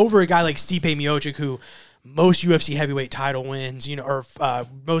more... Over a guy like Stipe Miocic, who most UFC heavyweight title wins, or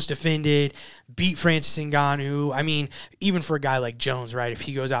most defended, beat Francis Ngannou. I mean, even for a guy like Jones, right? If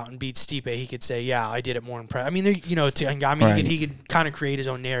he goes out and beats Stipe, he could say, "Yeah, I did it more impressive." I mean, he could kind of create his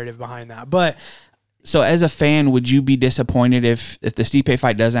own narrative behind that. But so, as a fan, would you be disappointed if the Stipe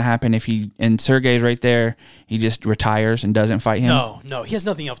fight doesn't happen? And Sergey's right there, he just retires and doesn't fight him? No, he has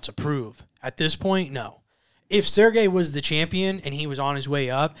nothing else to prove at this point. No. If Sergey was the champion and he was on his way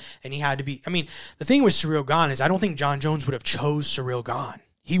up and he had to be... I mean, the thing with Cyril Gane is I don't think John Jones would have chose Cyril Gane.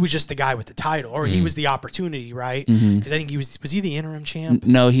 He was just the guy with the title, or he was the opportunity, right? Because I think was he the interim champ?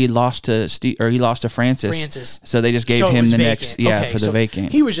 No, he lost to Francis. So they just gave him the vacant. The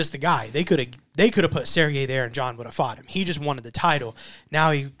vacant. He was just the guy. They could have put Sergey there and John would have fought him. He just wanted the title. Now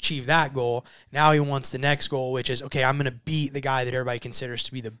he achieved that goal. Now he wants the next goal, which is, okay, I'm going to beat the guy that everybody considers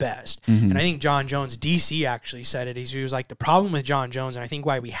to be the best. And I think John Jones, DC actually said it. He was like, the problem with John Jones, and I think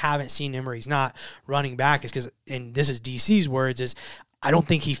why we haven't seen him or he's not running back is because, and this is DC's words, is I don't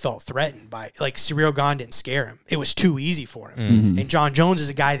think he felt threatened by like Ciryl Gane didn't scare him. It was too easy for him. And Jon Jones is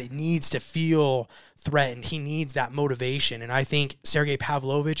a guy that needs to feel threatened. He needs that motivation. And I think Sergey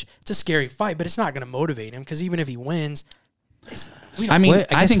Pavlovich, it's a scary fight, but it's not going to motivate him because even if he wins,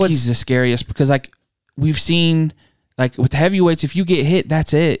 I think he's the scariest because like we've seen like with heavyweights, if you get hit,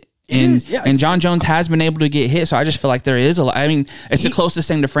 that's it. And Jon Jones has been able to get hit, so I just feel like there is a lot. I mean, it's the closest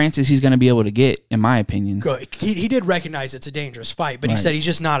thing to Francis he's going to be able to get, in my opinion. Good. He did recognize it's a dangerous fight, but he said he's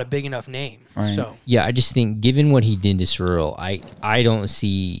just not a big enough name. Right. So yeah, I just think given what he did to Ciryl, I don't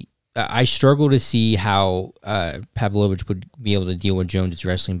see. I struggle to see how Pavlovich would be able to deal with Jones'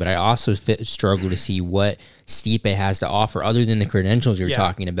 wrestling, but I also struggle to see what Stipe has to offer other than the credentials you're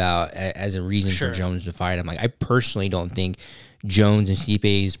talking about as a reason for Jones to fight him. Like I personally don't think Jones and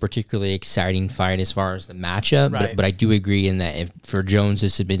Stipe is a particularly exciting fight as far as the matchup, but I do agree in that if for Jones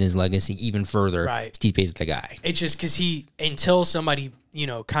to submit his legacy even further, Stipe's the guy. It's just because until somebody,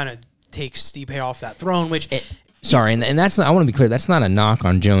 kind of takes Stipe off that throne, which... Sorry, and that's not, I want to be clear, that's not a knock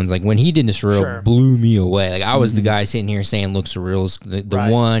on Jones. Like, when he did this, Ciryl blew me away. Like, I was the guy sitting here saying, look, Ciryl's the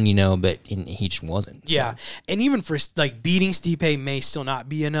one, but he just wasn't. Yeah, and even for, like, beating Stipe may still not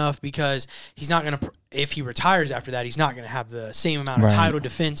be enough because he's not going to, if he retires after that, he's not going to have the same amount of title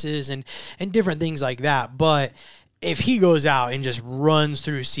defenses and different things like that. But if he goes out and just runs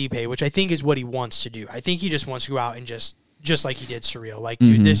through Stipe, which I think is what he wants to do, I think he just wants to go out and just like he did Ciryl. Like,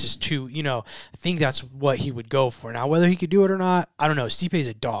 dude, this is too, I think that's what he would go for. Now, whether he could do it or not, I don't know. Stipe's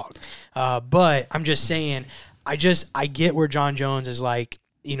a dog. But I'm just saying, I get where Jon Jones is like,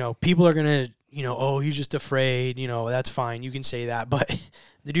 people are going to, oh, he's just afraid. That's fine. You can say that. But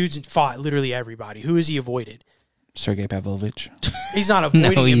the dude's fought literally everybody. Who has he avoided? Sergey Pavlovich. He's not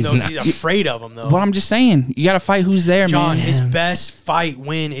avoiding him, though. He's afraid of him, though. Well, I'm just saying, you got to fight who's there, John, man. His best fight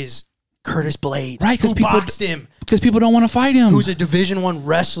win is Curtis Blades. Right, because people boxed him. Because people don't want to fight him. Who's a Division I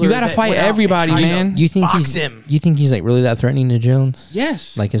wrestler. You got to fight everybody, man. You think he's like really that threatening to Jones?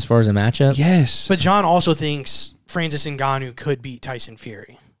 Yes. Like as far as a matchup? Yes. But John also thinks Francis Ngannou could beat Tyson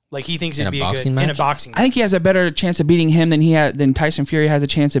Fury. Like he thinks it'd be a good match? in a boxing match. I think he has a better chance of beating him than Tyson Fury has a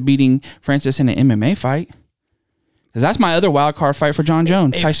chance of beating Francis in an MMA fight. Because that's my other wild card fight for Jon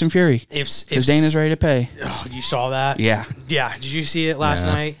Jones, Tyson Fury. If Dana's ready to pay. Oh, you saw that? Yeah. Yeah. Did you see it last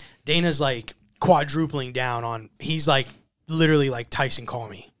night? Dana's like quadrupling down on. He's like literally like, Tyson, call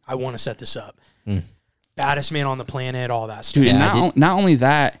me. I want to set this up. Baddest man on the planet, all that stuff. Dude, and not only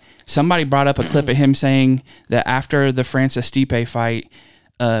that, somebody brought up a clip of him saying that after the Francis Stipe fight,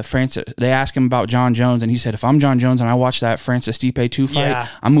 they asked him about Jon Jones, and he said, if I'm Jon Jones and I watch that Francis Stipe 2 fight,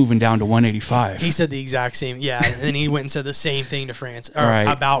 I'm moving down to 185. He said the exact same. Yeah, and then he went and said the same thing to Francis,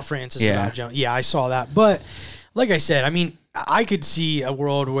 about Francis, about Jones. Yeah, I saw that. But like I said, I mean, I could see a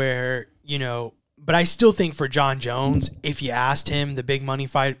world where, but I still think for Jon Jones, if you asked him the big money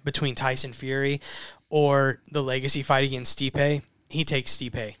fight between Tyson Fury or the legacy fight against Stipe, he takes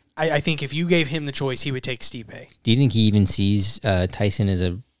Stipe. I think if you gave him the choice, he would take Stipe. Do you think he even sees Tyson as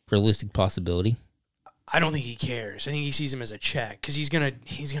a realistic possibility? I don't think he cares. I think he sees him as a check because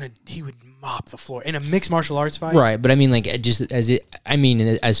he would mop the floor in a mixed martial arts fight. Right, but I mean, like,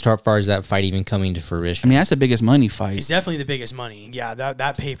 as far as that fight even coming to fruition. I mean, that's the biggest money fight. It's definitely the biggest money. Yeah,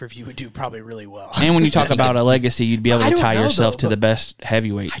 that pay-per-view would do probably really well. And when you talk about a legacy, you'd be able to tie yourself to the best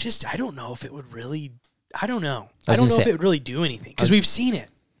heavyweight. I don't know if it would really. I don't know. I don't know if it would really do anything because we've seen it.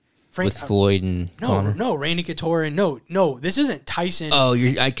 With Floyd and Conor? No, Randy Couture and no, this isn't Tyson. Oh,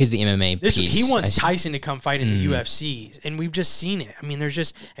 you're because the MMA piece. He wants Tyson to come fight in the UFC, and we've just seen it. I mean,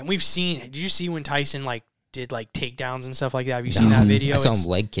 we've seen it. Did you see when Tyson did takedowns and stuff like that? Have you seen that video? I saw him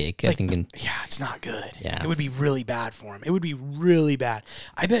leg kick. It's not good. Yeah, it would be really bad for him. It would be really bad.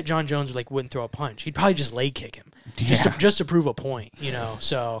 I bet Jon Jones wouldn't throw a punch. He'd probably just leg kick him just to prove a point.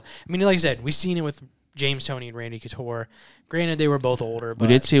 So I mean, like I said, we've seen it with James Toney and Randy Couture. Granted, they were both older. But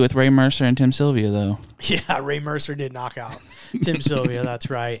we did see it with Ray Mercer and Tim Sylvia, though. Yeah, Ray Mercer did knock out Tim Sylvia. That's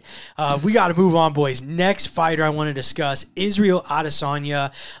right. We got to move on, boys. Next fighter I want to discuss, Israel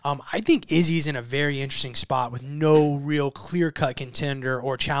Adesanya. I think Izzy's in a very interesting spot with no real clear-cut contender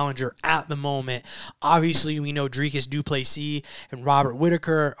or challenger at the moment. Obviously, we know Dricus du Plessis and Robert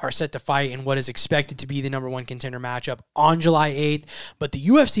Whittaker are set to fight in what is expected to be the number one contender matchup on July 8th. But the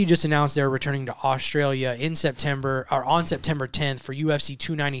UFC just announced they're returning to Australia on September 10th for UFC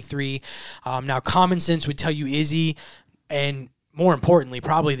 293. Now, common sense would tell you Izzy, and more importantly,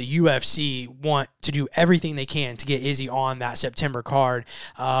 probably the UFC want to do everything they can to get Izzy on that September card.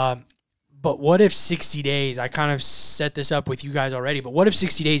 But what if 60 days, I kind of set this up with you guys already, but what if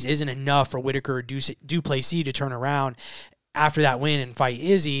 60 days isn't enough for Whittaker or du Plessis to turn around after that win and fight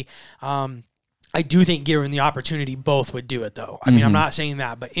Izzy? I do think given the opportunity, both would do it, though. I mean, I'm not saying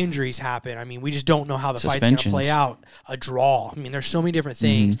that, but injuries happen. I mean, we just don't know how the fight's going to play out. A draw. I mean, there's so many different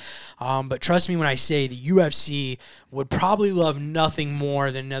things. But trust me when I say the UFC would probably love nothing more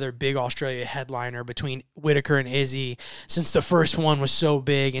than another big Australia headliner between Whitaker and Izzy, since the first one was so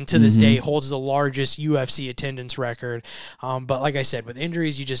big and to this day holds the largest UFC attendance record. But like I said, with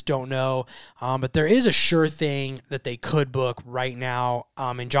injuries, you just don't know. But there is a sure thing that they could book right now.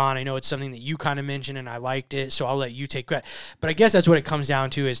 And John, I know it's something that you kind of mentioned and I liked it, so I'll let you take credit. But I guess that's what it comes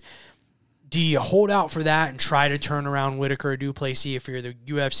down to is, do you hold out for that and try to turn around Whitaker or Du Plessis if you're the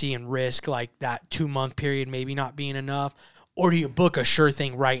UFC and risk like that 2-month period maybe not being enough? Or do you book a sure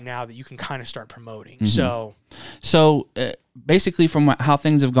thing right now that you can kind of start promoting? So basically from how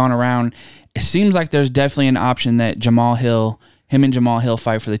things have gone around, it seems like there's definitely an option that him and Jamal Hill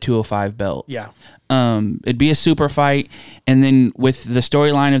fight for the 205 belt. Yeah. It'd be a super fight. And then with the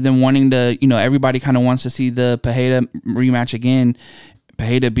storyline of them wanting to, everybody kind of wants to see the Pereira rematch again.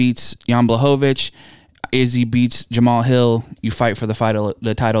 Pereira beats Jan Blachowicz. Izzy beats Jamal Hill. You fight for the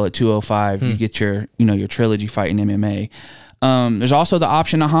title at 205. You get your trilogy fight in MMA. There's also the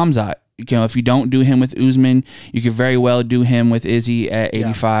option of Khamzat. If you don't do him with Usman, you could very well do him with Izzy at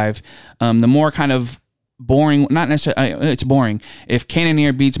 85. The more kind of boring, not necessarily, it's boring. If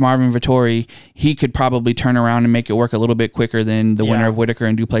Cannonier beats Marvin Vettori, he could probably turn around and make it work a little bit quicker than the winner of Whitaker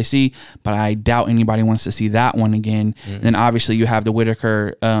and Du Plessis, but I doubt anybody wants to see that one again. Then obviously you have the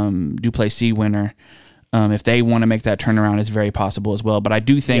Whitaker Du Plessis winner. If they want to make that turnaround, it's very possible as well. But I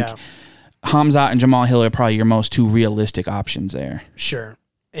do think Khamzat and Jamal Hill are probably your most two realistic options there. Sure.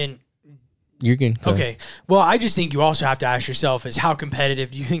 And you're good. Okay. Well, I just think you also have to ask yourself is how competitive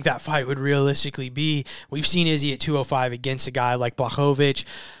do you think that fight would realistically be? We've seen Izzy at 205 against a guy like Blachowicz,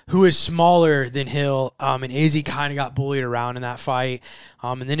 who is smaller than Hill, and Izzy kind of got bullied around in that fight.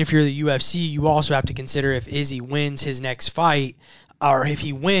 And then if you're the UFC, you also have to consider if Izzy wins his next fight, or if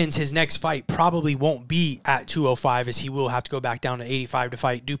he wins, his next fight probably won't be at 205, as he will have to go back down to 85 to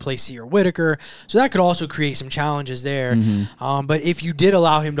fight Du Plessis or Whitaker. So that could also create some challenges there. But if you did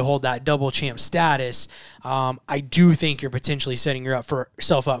allow him to hold that double champ status, I do think you're potentially setting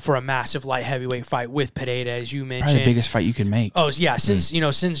yourself up for a massive light heavyweight fight with Pereira, as you mentioned. Probably the biggest fight you could make. Oh, yeah.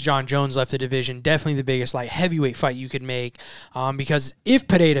 Since John Jones left the division, definitely the biggest light heavyweight fight you could make. Because if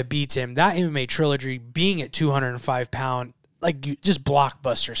Pereira beats him, that MMA trilogy being at 205 pound, just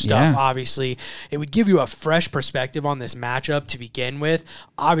blockbuster stuff, obviously. It would give you a fresh perspective on this matchup to begin with.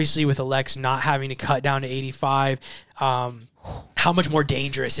 Obviously, with Alex not having to cut down to 85, how much more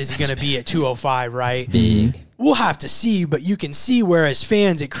dangerous is he going to be at 205, right? That's big. We'll have to see, but you can see where as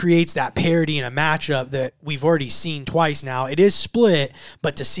fans it creates that parity in a matchup that we've already seen twice now. It is split,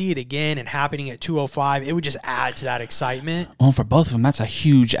 but to see it again and happening at 205, it would just add to that excitement. Well, for both of them, that's a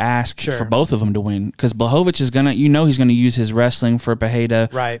huge ask for both of them to win, because Blachowicz is going to, he's going to use his wrestling for Pereira,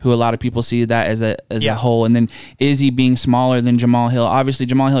 who a lot of people see that as a whole. And then Izzy being smaller than Jamal Hill. Obviously,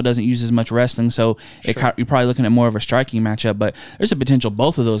 Jamal Hill doesn't use as much wrestling, so you're probably looking at more of a striking matchup, but there's a potential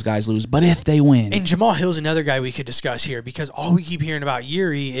both of those guys lose. But if they win. And Jamal Hill's another guy we could discuss here, because all we keep hearing about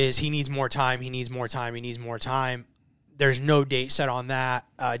Yuri is he needs more time. There's no date set on that.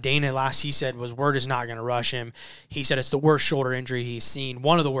 Dana, last he said was word is not going to rush him. He said it's the worst shoulder injury he's seen,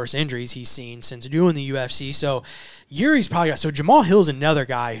 one of the worst injuries he's seen since doing the UFC. So Yuri's probably got, so Jamal Hill's another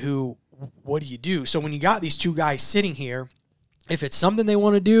guy who, what do you do? So when you got these two guys sitting here, if it's something they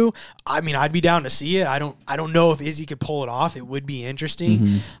want to do, I mean, I'd be down to see it. I don't know if Izzy could pull it off. It would be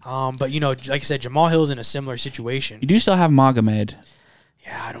interesting. But, like I said, Jamal Hill's in a similar situation. You do still have Magomed.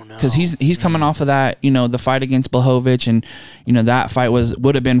 Yeah, I don't know. Because he's coming off of that, the fight against Blachowicz, and, that fight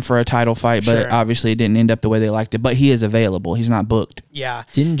would have been for a title fight, but obviously it didn't end up the way they liked it. But he is available. He's not booked. Yeah.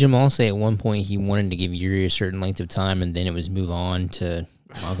 Didn't Jamal say at one point he wanted to give Yuri a certain length of time, and then it was move on to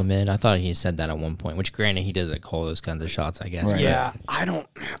Magomed? I thought he said that at one point, which granted he does call those kinds of shots, I guess. Right. Yeah,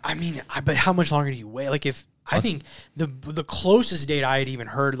 but how much longer do you wait? I think the closest date I had even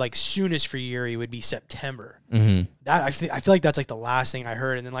heard, soonest for Yuri, would be September. That I feel like that's the last thing I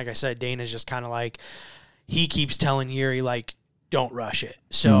heard. And then, like I said, Dana's just kind of he keeps telling Yuri don't rush it.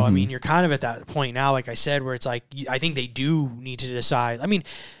 So I mean, you're kind of at that point now, like I said, where it's I think they do need to decide. I mean,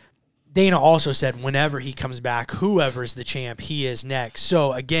 Dana also said whenever he comes back, whoever's the champ, he is next.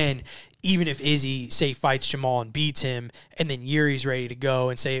 So again, even if Izzy, say, fights Jamal and beats him, and then Yuri's ready to go,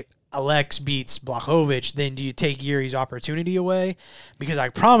 and say Alex beats Blachowicz, then do you take Yuri's opportunity away? Because I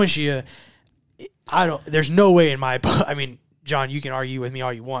promise you, there's no way in my, John, you can argue with me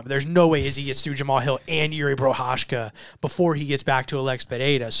all you want, but there's no way Izzy gets through Jamal Hill and Yuri Prochazka before he gets back to Alex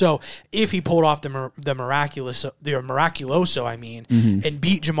Pereira. So if he pulled off the Miraculoso, and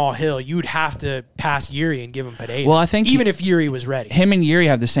beat Jamal Hill, you'd have to pass Yuri and give him Pereira. Well, I think even if Yuri was ready, him and Yuri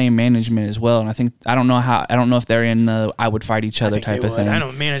have the same management as well, and I don't know if they're in the I would fight each other type of thing. I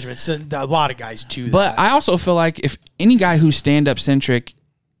know management's a lot of guys do that. But I also feel like if any guy who's stand up centric,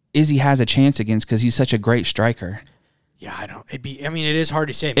 Izzy has a chance against because he's such a great striker. Yeah, it is hard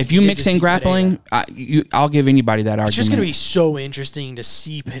to say. If you mix in grappling, I'll give anybody that argument. It's just going to be so interesting to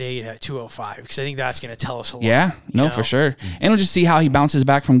see Pereira at 205 because I think that's going to tell us a lot. Yeah, for sure. And we'll just see how he bounces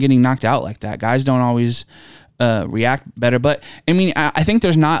back from getting knocked out like that. Guys don't always react better. But, I think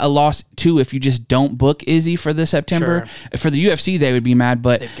there's not a loss, too, if you just don't book Izzy for the September. Sure. For the UFC, they would be mad.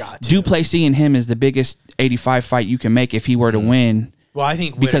 But they've got to. Duplessis and him is the biggest 85 fight you can make if he were to win. Well, I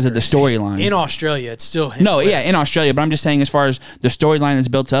think because of the storyline in Australia, it's still him. In Australia, but I'm just saying as far as the storyline that's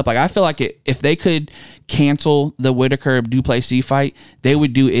built up, like I feel like if they could cancel the Whitaker Duplessis fight, they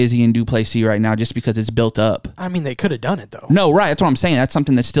would do Izzy and Duplessis right now just because it's built up. I mean, they could have done it though. No, right? That's what I'm saying. That's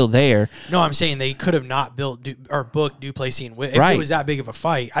something that's still there. No, I'm saying they could have not booked Duplessis and Whitaker if it was that big of a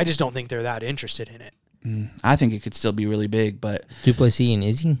fight. I just don't think they're that interested in it. I think it could still be really big, but Duplessis and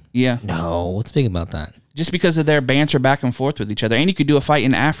Izzy? Yeah. No, what's big about that? Just because of their banter back and forth with each other. And you could do a fight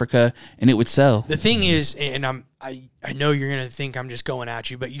in Africa and it would sell. The thing is, and I know you're going to think I'm just going at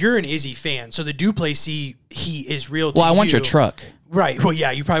you, but you're an Izzy fan. So the Duplessis, he is real to you. Well, I want your truck. Right. Well,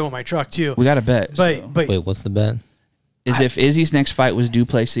 yeah, you probably want my truck too. We got to bet. But wait, what's the bet? If Izzy's next fight was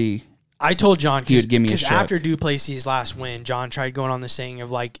Duplessis, I told John, he would give me a truck. After Duplessis' last win, John tried going on this thing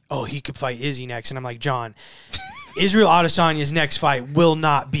of like, oh, he could fight Izzy next. And I'm like, John, Israel Adesanya's next fight will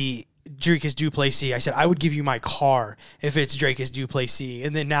not be Dricus Duplessis. I said, I would give you my car if it's Dricus Duplessis.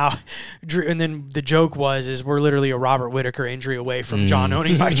 And then the joke is we're literally a Robert Whitaker injury away from John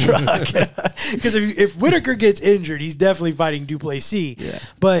owning my truck. Because if Whitaker gets injured, he's definitely fighting Duplessis. Yeah.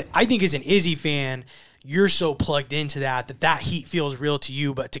 But I think as an Izzy fan, you're so plugged into that heat feels real to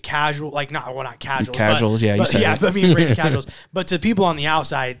you, but to casuals, not casuals. Random casuals. But to people on the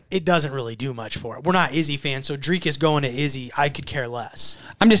outside, it doesn't really do much for it. We're not Izzy fans, so Dricus going to Izzy, I could care less.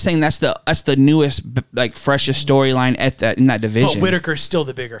 I'm just saying that's the newest, freshest storyline in that division. But Whitaker's still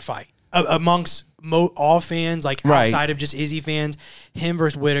the bigger fight amongst all fans, outside of just Izzy fans. Him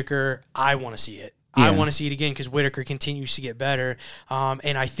versus Whitaker, I want to see it. Yeah. I want to see it again because Whitaker continues to get better.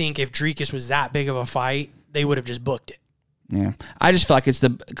 And I think if Dricus was that big of a fight, they would have just booked it. Yeah. I just feel like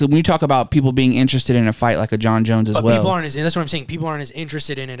when you talk about people being interested in a fight like a John Jones as well. People aren't that's what I'm saying. People aren't as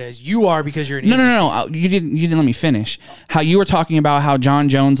interested in it as you are because you're an No. You didn't let me finish. How you were talking about how John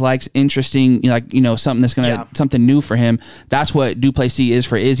Jones likes interesting, something that's something new for him. That's what Duplessis is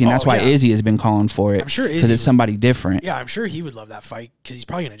for Izzy, and that's why Izzy has been calling for it. I'm sure because it's somebody different. Yeah, I'm sure he would love that fight because he's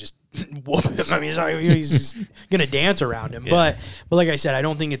probably gonna just whoop him. He's just gonna dance around him. Yeah. But like I said, I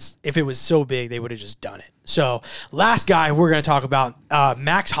don't think if it was so big, they would have just done it. So last guy we're gonna talk about,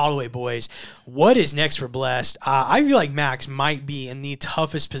 Max Holloway, boys. What is next for Blessed? I feel like Max might be in the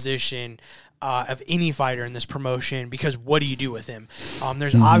toughest position of any fighter in this promotion because what do you do with him?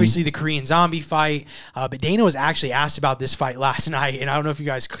 There's obviously the Korean Zombie fight, but Dana was actually asked about this fight last night, and I don't know if you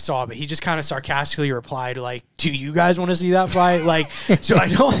guys saw it, but he just kind of sarcastically replied do you guys want to see that fight? So I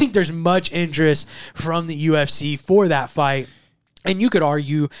don't think there's much interest from the UFC for that fight, and you could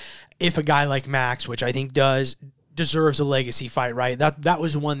argue if a guy like Max, which I think deserves a legacy fight, right? That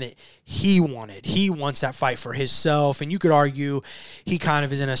was one that he wanted. He wants that fight for himself, and you could argue he kind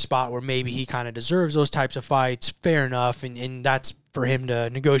of is in a spot where maybe he kind of deserves those types of fights. Fair enough, and that's for him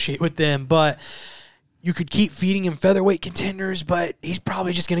to negotiate with them, but you could keep feeding him featherweight contenders, but he's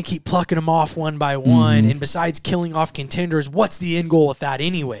probably just going to keep plucking them off one by one. And besides killing off contenders, what's the end goal with that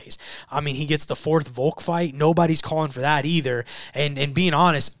anyways? I mean, he gets the fourth Volk fight. Nobody's calling for that either. And being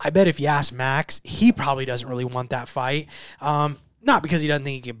honest, I bet if you ask Max, he probably doesn't really want that fight. Not because he doesn't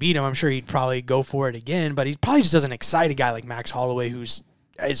think he can beat him. I'm sure he'd probably go for it again, but he probably just doesn't excite a guy like Max Holloway is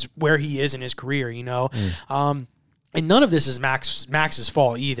where he is in his career, And none of this is Max's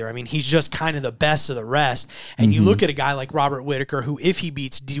fault either. I mean, he's just kind of the best of the rest. And you look at a guy like Robert Whitaker, who if he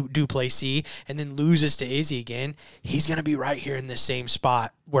beats Duplessis and then loses to Izzy again, he's going to be right here in the same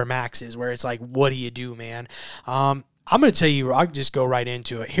spot where Max is, where it's like, what do you do, man? I'm going to tell you, I'll just go right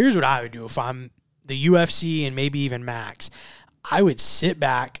into it. Here's what I would do if I'm the UFC and maybe even Max. I would sit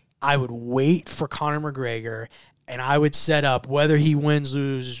back. I would wait for Conor McGregor, and I would set up, whether he wins,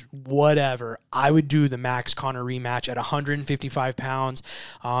 loses, whatever, I would do the Max Conor rematch at 155 pounds.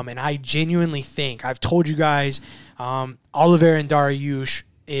 And I genuinely think, I've told you guys, Oliveira and Dariush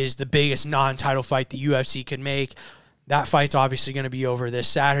is the biggest non-title fight the UFC could make. That fight's obviously going to be over this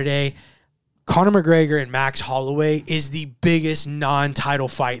Saturday. Conor McGregor and Max Holloway is the biggest non-title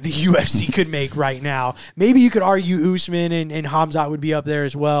fight the UFC could make right now. Maybe you could argue Usman and Khamzat would be up there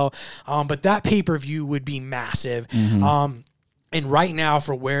as well, but that pay-per-view would be massive. And right now,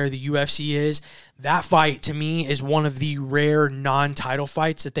 for where the UFC is, that fight, to me, is one of the rare non-title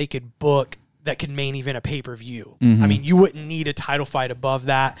fights that they could book that could main event a pay-per-view. I mean, you wouldn't need a title fight above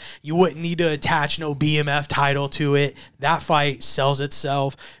that. You wouldn't need to attach no BMF title to it. That fight sells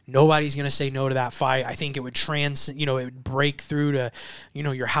itself. Nobody's going to say no to that fight. I think it would it would break through to,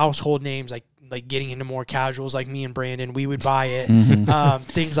 your household names like getting into more casuals like me and Brandon. We would buy it.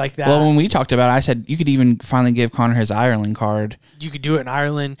 Things like that. Well, when we talked about it, I said you could even finally give Conor his Ireland card. You could do it in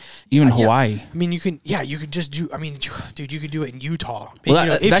Ireland. Even Hawaii. Yeah. I mean, you could just do, dude, you could do it in Utah.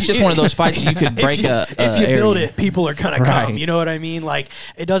 Well, that's just one of those fights you could break if you build it, people are going to come. You know what I mean? Like,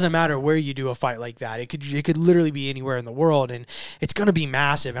 it doesn't matter where you do a fight like that. It could literally be anywhere in the world, and it's going to be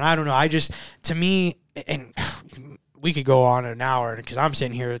massive. And I don't know. To me, and we could go on an hour because I'm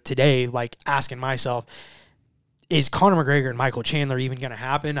sitting here today, like, asking myself, is Conor McGregor and Michael Chandler even going to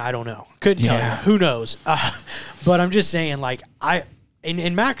happen? I don't know. Couldn't tell you. Who knows? But I'm just saying, like,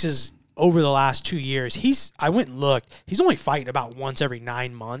 and Max is over the last 2 years. I went and looked. He's only fighting about once every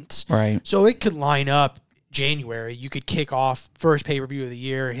 9 months. Right. So it could line up January. You could kick off first pay-per-view of the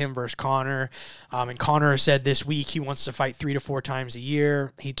year, him versus Conor. And Conor said this week he wants to fight 3 to 4 times a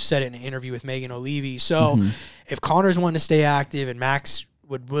year. He said it in an interview with Megan O'Leary. So if Conor's wanting to stay active and Max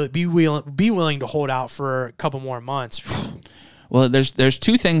would be willing to hold out for a couple more months. Well, there's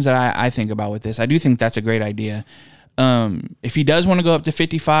two things that I think about with this. I do think that's a great idea. If he does want to go up to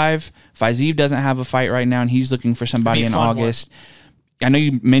 55, Fiziev doesn't have a fight right now, and he's looking for somebody in August. I know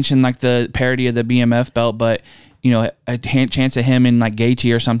you mentioned like the parity of the BMF belt, but a chance of him and like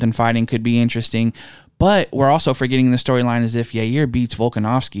Gaethje or something fighting could be interesting. But we're also forgetting the storyline as if Yair beats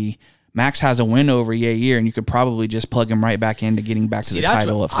Volkanovski. Max has a win over Yair, and you could probably just plug him right back into getting back to the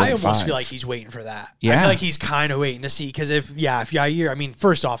title at 45. I almost feel like he's waiting for that. Yeah. I feel like he's kind of waiting to see, because if Yair, I mean,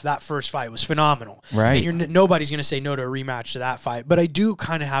 first off, that first fight was phenomenal. Right. And nobody's going to say no to a rematch to that fight. But I do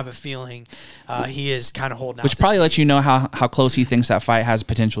kind of have a feeling he is kind of holding out. Which probably lets you know how close he thinks that fight has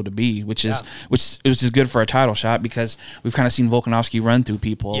potential to be, which is good for a title shot, because we've kind of seen Volkanovski run through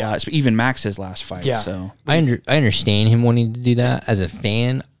people a lot, even Max's last fight. Yeah. So I understand him wanting to do that. As a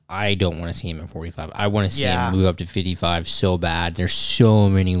fan, I don't want to see him at 45. I want to see him move up to 55 so bad. There's so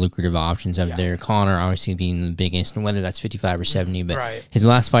many lucrative options up there. Conor obviously being the biggest, and whether that's 55 or 70. But his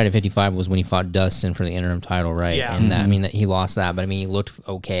last fight at 55 was when he fought Dustin for the interim title, right? Yeah. And that he lost that, but he looked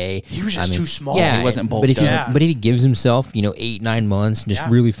okay. He was just too small. Yeah, he wasn't bulked up. But if he gives himself, 8-9 months, just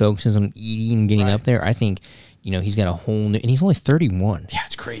really focuses on eating and getting up there, I think. He's got a whole new, and he's only 31. Yeah,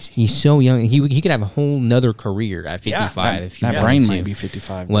 it's crazy. He's so young. He could have a whole nother career at 55. That brain might be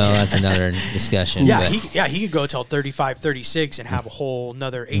 55. Well, that's another discussion. He could go till 35, 36 and have a whole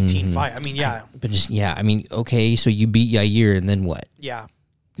another 18 fight. I mean, okay, so you beat Yair, and then what? Yeah.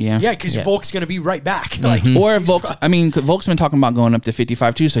 Yeah, because Volk's going to be right back. Or if Volk's been talking about going up to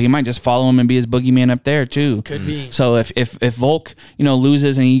 55 too, so he might just follow him and be his boogeyman up there too. Could be. So if Volk,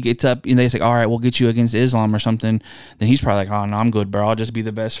 loses and he gets up and they say, all right, we'll get you against Islam or something, then he's probably like, oh no, I'm good, bro. I'll just be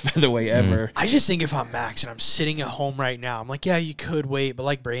the best featherweight ever. I just think if I'm Max and I'm sitting at home right now, I'm like, yeah, you could wait, but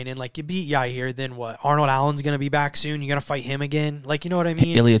like Brandon, like you beat Yair, then what? Arnold Allen's going to be back soon. You're going to fight him again. Like, you know what I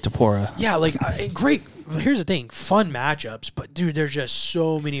mean? Ilya Tapora. Yeah, like great. Here's the thing, fun matchups, but dude, there's just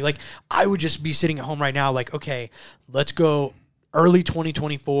so many. Like, I would just be sitting at home right now, like, okay, let's go early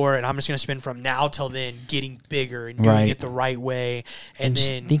 2024, and I'm just gonna spend from now till then getting bigger and doing it the right way. And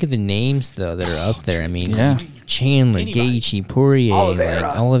then think of the names though that are up there. I mean, Chandler, Gaethje, Poirier,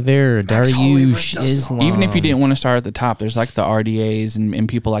 Oliveira, Dariush, Islam. Even if you didn't want to start at the top, there's like the RDAs and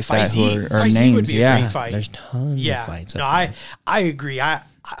people like that who are names. Would be a great fight. There's tons of fights. No, I agree.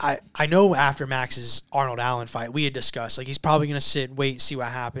 I know after Max's Arnold Allen fight, we had discussed, like, he's probably going to sit and wait and see what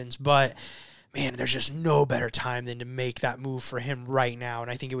happens. But, man, there's just no better time than to make that move for him right now.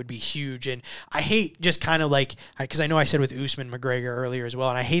 And I think it would be huge. And I hate just kind of like, because I know I said with Usman McGregor earlier as well,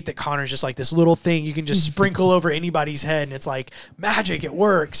 and I hate that Conor's just like this little thing you can just sprinkle over anybody's head. And it's like magic. It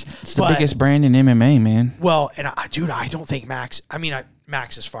works. It's the biggest brand in MMA, man. Well, and I don't think Max,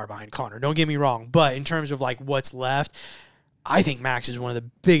 Max is far behind Conor. Don't get me wrong. But in terms of like what's left, I think Max is one of the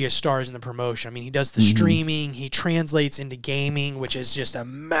biggest stars in the promotion. I mean, he does the streaming. He translates into gaming, which is just a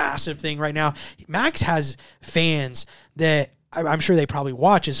massive thing right now. Max has fans that I'm sure they probably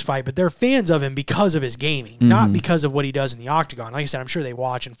watch his fight, but they're fans of him because of his gaming, not because of what he does in the octagon. Like I said, I'm sure they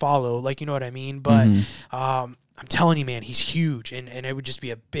watch and follow, like, you know what I mean? But I'm telling you, man, he's huge, and it would just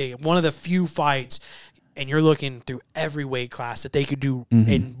be one of the few fights and you're looking through every weight class that they could do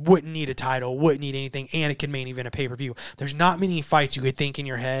and wouldn't need a title, wouldn't need anything, and it can main event a pay-per-view. There's not many fights you could think in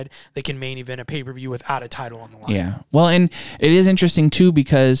your head that can main event a pay-per-view without a title on the line. Yeah. Well, and it is interesting, too,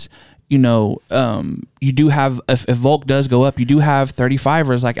 because, you do have, if Volk does go up, you do have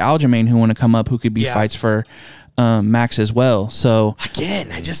 35ers like Aljamain who want to come up who could be fights for Max as well. So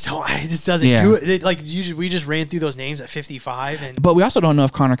again, it just doesn't do it. Like we just ran through those names at 55, but we also don't know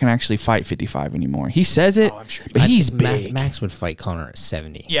if Conor can actually fight 55 anymore. He says it, I'm sure but he's big. Max would fight Conor at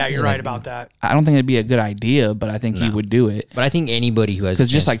 70. Yeah, you're right about that. I don't think it'd be a good idea, but I think he would do it. But I think anybody who has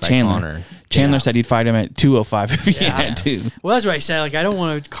because just like Chandler said he'd fight him at 205 if he had to. Well, that's what I said. Like I don't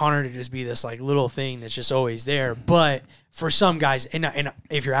want Conor to just be this like little thing that's just always there, but. For some guys, and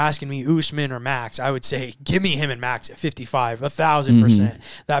if you're asking me Usman or Max, I would say give me him and Max at 55, 1,000%.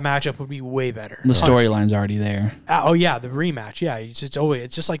 That matchup would be way better. The storyline's already there. Oh yeah, the rematch. Yeah, it's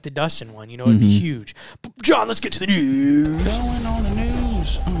just like the Dustin one. It'd be huge. John, let's get to the news. Going on the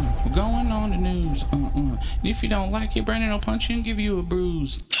news. Going on the news. If you don't like it, Brandon will punch you and give you a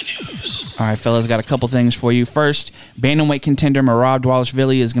bruise. The news. All right, fellas, got a couple things for you. First, bantamweight contender Merab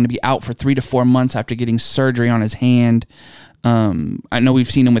Dvalishvili is going to be out for 3 to 4 months after getting surgery on his hand. I know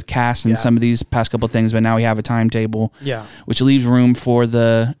we've seen him with casts and some of these past couple of things, but now we have a timetable, which leaves room for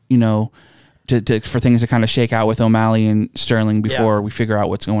the, for things to kind of shake out with O'Malley and Sterling before we figure out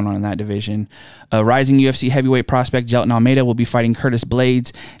what's going on in that division. Rising UFC heavyweight prospect Jelton Almeida will be fighting Curtis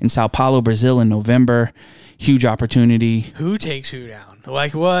Blades in Sao Paulo, Brazil in November. Huge opportunity. Who takes who down?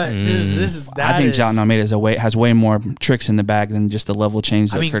 Like what? I think Jelton Almeida has way more tricks in the bag than just the level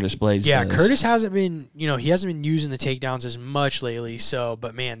change that Curtis Blades does. Curtis hasn't been, he hasn't been using the takedowns as much lately. So,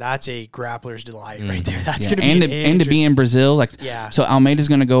 but man, that's a grappler's delight right there. That's going to be and to be in Brazil, so Almeida's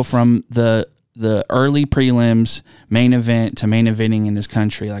going to go from the early prelims main event to main eventing in this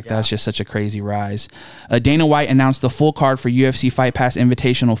country. That's just such a crazy rise. Dana White announced the full card for UFC Fight Pass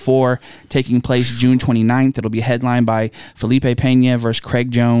Invitational 4 taking place June 29th. It'll be headlined by Felipe Pena versus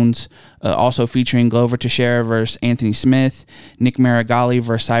Craig Jones, also featuring Glover Teixeira versus Anthony Smith, Nick Marigali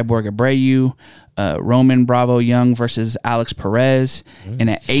versus Cyborg Abreu, Roman Bravo Young versus Alex Perez in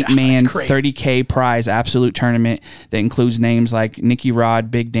an 8-man 30K prize absolute tournament that includes names like Nicky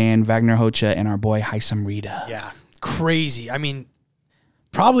Rod, Big Dan, Wagner Hocha, and our boy Haisam Rida. Yeah, crazy. I mean,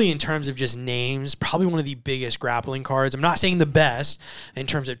 probably in terms of just names, probably one of the biggest grappling cards. I'm not saying the best in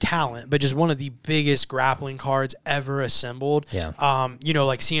terms of talent, but just one of the biggest grappling cards ever assembled. Yeah.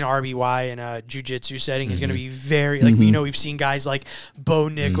 Like seeing RBY in a jiu-jitsu setting is going to be very, we've seen guys like Bo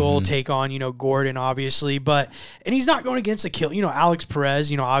Nickel take on, Gordon, obviously, and he's not going against a kill. Alex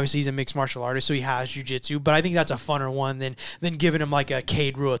Perez, obviously he's a mixed martial artist, so he has jiu-jitsu, but I think that's a funner one than giving him like a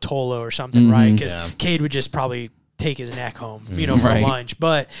Cade Ruotolo or something, right? Because Cade would just probably take his neck home, for lunch.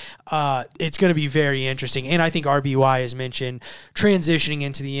 But it's going to be very interesting. And I think RBY has mentioned transitioning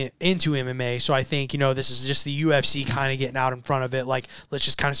into MMA. So I think, this is just the UFC kind of getting out in front of it. Like, let's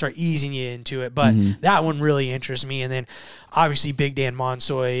just kind of start easing you into it. But that one really interests me. And then obviously Big Dan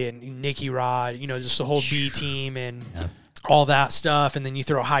Monsoy and Nicky Rod, just the whole B team and all that stuff, and then you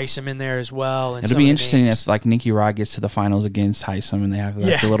throw Haisam in there as well. And it'll be interesting if Nicky Rod gets to the finals against Haisam and they have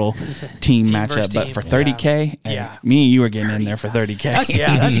the little team matchup. But for 30K, me and you are getting in there for 30K. That's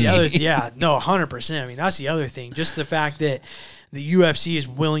the other. 100%. I mean, that's the other thing. Just the fact that the UFC is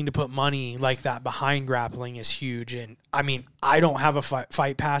willing to put money like that behind grappling is huge. And I mean, I don't have a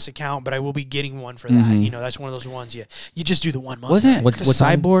Fight Pass account, but I will be getting one for that. That's one of those ones you just do the 1 month. Wasn't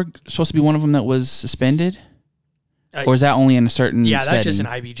Cyborg supposed to be one of them that was suspended? Or is that only in a certain that's setting? just an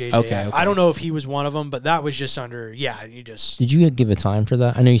IBJJF. Okay. I don't know if he was one of them, but that was just under, you just... Did you give a time for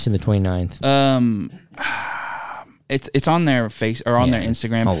that? I know you said the 29th. It's on their face or on their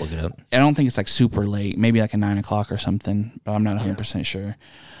Instagram. I'll look it up. I don't think it's like super late, maybe like a 9 o'clock or something, but I'm not 100% sure.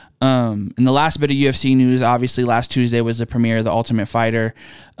 And the last bit of UFC news, obviously last Tuesday was the premiere of The Ultimate Fighter.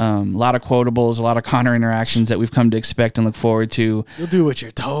 A lot of quotables, a lot of Conor interactions that we've come to expect and look forward to. You'll do what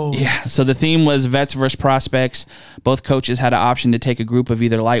you're told. Yeah, so the theme was vets versus prospects. Both coaches had an option to take a group of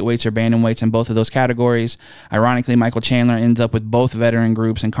either lightweights or bantamweights in both of those categories. Ironically, Michael Chandler ends up with both veteran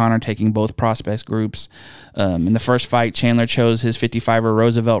groups and Conor taking both prospects groups. In the first fight, Chandler chose his 55er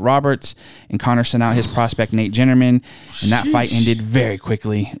Roosevelt Roberts, and Conor sent out his prospect Nate Jennerman, and that fight ended very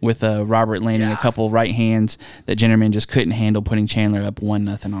quickly with Robert landing a couple right hands that Jennerman just couldn't handle, putting Chandler up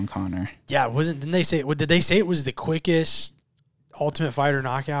 1-0 on Conor. Yeah, did they say it was the quickest Ultimate Fighter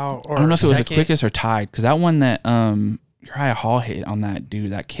knockout? Or I don't know if it was the quickest or tied, because that one that Uriah Hall hit on that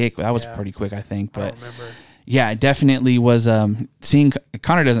dude, that kick, that was pretty quick, I think. But I don't remember. yeah, it definitely was. Seeing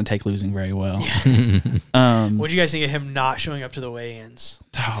Conor doesn't take losing very well. What do you guys think of him not showing up to the weigh-ins?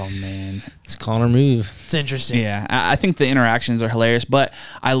 Oh man, it's a Conor move. It's interesting. Yeah, I think the interactions are hilarious, but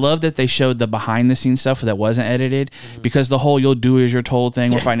I love that they showed the behind-the-scenes stuff that wasn't edited because the whole "you'll do as you're told"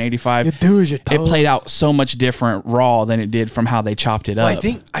 thing, we're fighting 85. You do as you're told. It played out so much different raw than it did from how they chopped it up.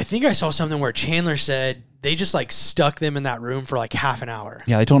 I think I saw something where Chandler said they just like stuck them in that room for like half an hour.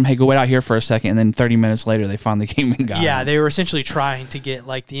 Yeah, they told him, hey, go wait out here for a second, and then 30 minutes later, they finally came and got him. Yeah, they were essentially trying to get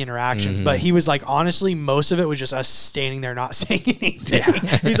like the interactions, but he was like, honestly, most of it was just us standing there not saying anything.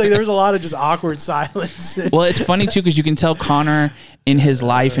 Yeah. He's like, there was a lot of just awkward silence. Well, it's funny too because you can tell Conor in his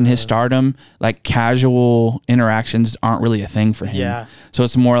life and his stardom, like casual interactions aren't really a thing for him. Yeah. So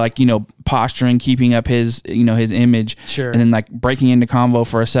it's more like, posturing, keeping up his, his image. Sure. And then like breaking into convo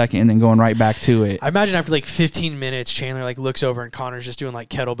for a second and then going right back to it. I imagine after like 15 minutes, Chandler like looks over and Conor's just doing like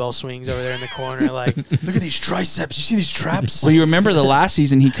kettlebell swings over there in the corner. Like, look at these triceps. You see these traps? Well, you remember the last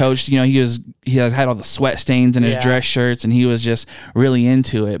season he coached, he had all the sweat stains in his dress shirts and he was just really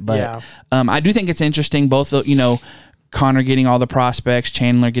into it. But I do think it's interesting, both, Conor getting all the prospects,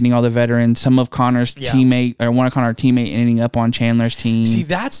 Chandler getting all the veterans, some of Conor's teammate or one of Conor's teammate ending up on Chandler's team. See,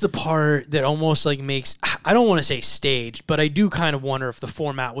 that's the part that almost like makes, I don't want to say staged, but I do kind of wonder if the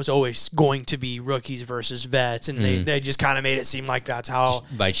format was always going to be rookies versus vets, and they just kind of made it seem like that's how.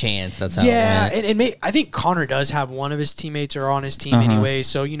 Just by chance, that's how it went. I think Conor does have one of his teammates are on his team anyway,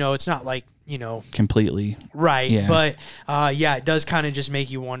 so, it's not like, completely right. Yeah. But it does kind of just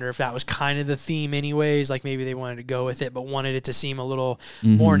make you wonder if that was kind of the theme anyways, like maybe they wanted to go with it but wanted it to seem a little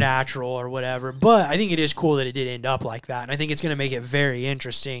more natural or whatever. But I think it is cool that it did end up like that, and I think it's going to make it very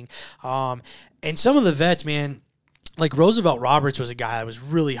interesting. And some of the vets, man, like Roosevelt Roberts was a guy I was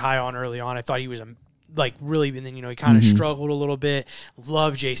really high on early on. I thought he was really, and then he kind of struggled a little bit.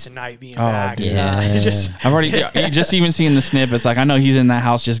 Love Jason Knight being back. Yeah. I've already just even seen the snippets. Like I know he's in that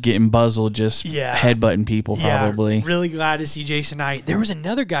house just getting buzzled, just headbutting people. Probably. Yeah, really glad to see Jason Knight. There was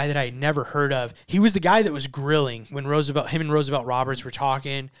another guy that I had never heard of. He was the guy that was grilling when him and Roosevelt Roberts were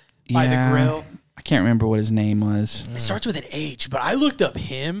talking by the grill. I can't remember what his name was. It starts with an H, but I looked up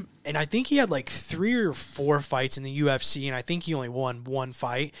him, and I think he had like 3 or 4 fights in the UFC, and I think he only won 1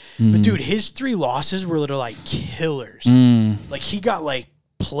 fight. But, dude, his 3 losses were literally like killers. Like, he got like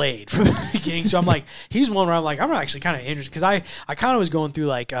played from the beginning. So I'm like, he's one where I'm like, I'm actually kind of interested because I kind of was going through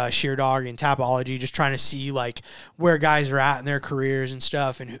like Sheer Dog and Tapology, just trying to see like where guys are at in their careers and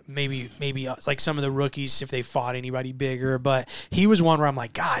stuff, and maybe like some of the rookies if they fought anybody bigger. But he was one where I'm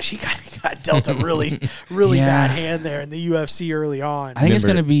like, gosh, he kind of got dealt a really bad hand there in the UFC early on. I think it's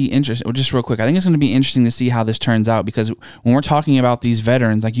going to be interesting. Well, just real quick, I think it's going to be interesting to see how this turns out because when we're talking about these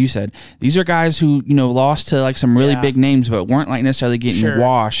veterans, like you said, these are guys who lost to like some really big names, but weren't like necessarily getting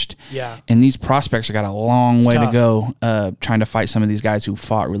washed. Yeah. And these prospects have got a long way to go trying to fight some of these guys who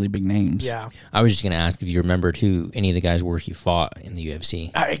fought really big names. Yeah. I was just going to ask if you remembered who any of the guys were he fought in the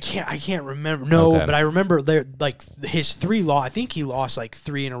UFC. I can't remember. No, but I remember there like his 3 I think he lost like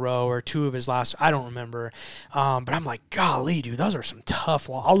 3 in a row or 2 of his last. I don't remember. But I'm like, golly, dude, those are some tough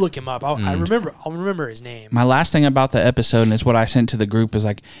losses. I'll look him up. I'll remember his name. My last thing about the episode, and it's what I sent to the group, is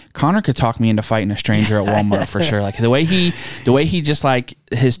like Conor could talk me into fighting a stranger at Walmart for sure. Like the way he just like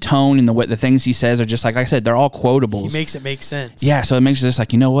his tone and the things he says are just like I said, they're all quotables. He makes it make sense. Yeah, so it makes it just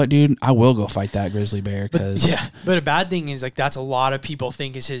like, you know what, dude, I will go fight that grizzly bear. But a bad thing is like that's a lot of people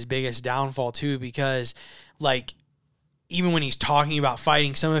think is his biggest downfall too, because like even when he's talking about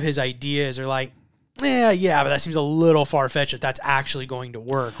fighting, some of his ideas are like, but that seems a little far-fetched if that's actually going to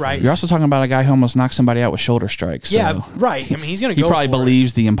work, right? You're also talking about a guy who almost knocked somebody out with shoulder strikes. So. Yeah, right. I mean, he's going to go for it. He probably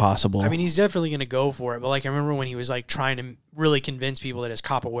believes the impossible. I mean, he's definitely going to go for it. But, like, I remember when he was, like, trying to really convince people that his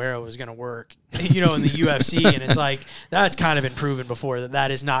capoeira was going to work, in the UFC. And it's like, that's kind of been proven before that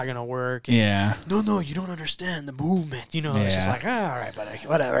is not going to work. And, no, you don't understand the movement. It's just like, all right, buddy,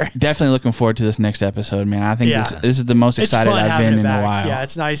 whatever. Definitely looking forward to this next episode, man. I think this is the most excited I've been in a while. Yeah,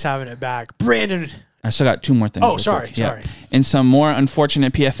 it's nice having it back. Brandon... I still got 2 more things. Oh, sorry. And some more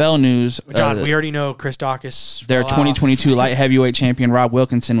unfortunate PFL news. John, we already know Chris Dawkins. Their 2022 light heavyweight champion Rob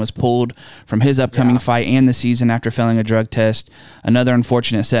Wilkinson was pulled from his upcoming fight and the season after failing a drug test. Another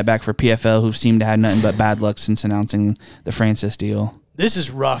unfortunate setback for PFL, who seemed to have nothing but bad luck since announcing the Francis deal. This is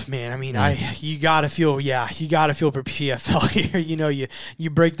rough, man. I mean, you gotta feel for PFL here. You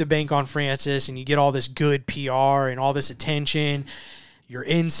break the bank on Francis, and you get all this good PR and all this attention. You're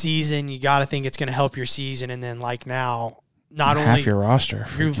in season. You got to think it's going to help your season, and then like now, not only half your roster,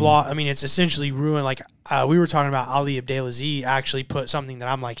 you've lost. I mean, it's essentially ruined. Like we were talking about, Ali Abdelaziz actually put something that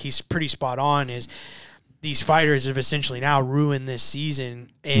I'm like, he's pretty spot on. Is these fighters have essentially now ruined this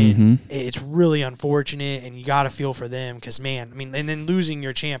season, and it's really unfortunate, and you got to feel for them because, man, I mean, and then losing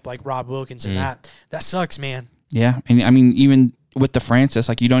your champ like Rob Wilkinson, that sucks, man. Yeah, and I mean, even with the Francis,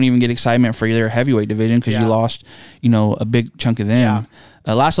 like, you don't even get excitement for their heavyweight division because you lost, a big chunk of them.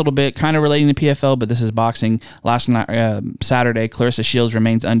 Last little bit, kind of relating to PFL, but this is boxing. Last night, Saturday, Clarissa Shields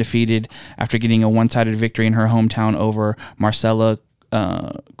remains undefeated after getting a one-sided victory in her hometown over Marcela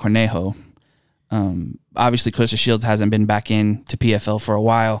Cornejo. Obviously, Clarissa Shields hasn't been back in to PFL for a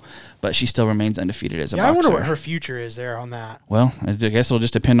while, but she still remains undefeated as a boxer. I wonder what her future is there on that. Well, I guess it'll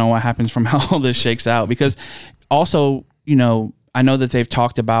just depend on what happens from how all this shakes out. Because also, I know that they've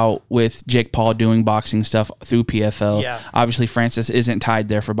talked about with Jake Paul doing boxing stuff through PFL. Yeah. Obviously, Francis isn't tied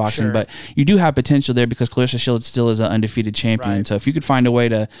there for boxing, but you do have potential there because Clarissa Shields still is an undefeated champion. Right. So if you could find a way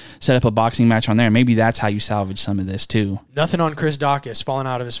to set up a boxing match on there, maybe that's how you salvage some of this too. Nothing on Chris Dawkins falling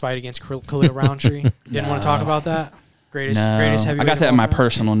out of his fight against Khalil Roundtree. Didn't want to talk about that. Greatest heavyweight. I got that in my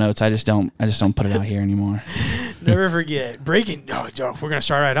personal notes. I just don't put it out here anymore. Never forget breaking. No, we're gonna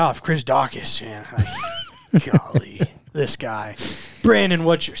start right off. Chris Dawkins, man. Golly. This guy. Brandon,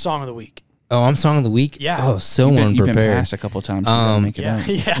 what's your song of the week? Oh, I'm song of the week? Yeah. Oh, so unprepared. You've been passed a couple of times. So make it up.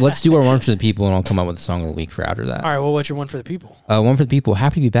 Yeah. Let's do our one for the people, and I'll come up with a song of the week for after that. All right, well, what's your one for the people? One for the people.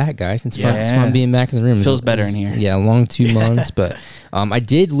 Happy to be back, guys. It's fun being back in the room. Feels better in here. Yeah, long 2 months, but I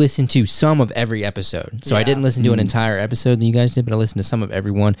did listen to some of every episode. So I didn't listen to an entire episode that you guys did, but I listened to some of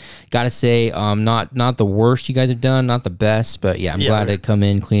everyone. Got to say, not the worst you guys have done, not the best, but I'm glad to come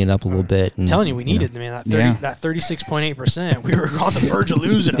in, clean it up a little bit. And, I'm telling you, we needed man, that 36.8%. We were on the verge of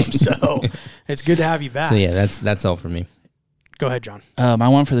losing them, so it's good to have you back. So that's all for me. Go ahead, John. My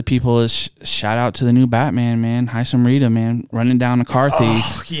one for the people is shout out to the new Batman, man. Hisam Rita, man, running down a car thief.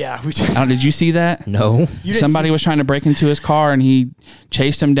 Oh, yeah. Did you see that? No. Somebody was trying to break into his car, and he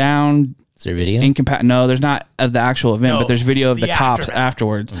chased him down. Is there video? No, there's not of the actual event, but there's video of the cops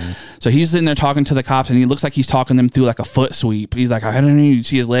afterwards. So he's sitting there talking to the cops, and he looks like he's talking them through like a foot sweep. He's like, I don't know. You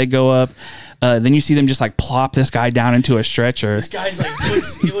see his leg go up. Then you see them just like plop this guy down into a stretcher. This guy's like,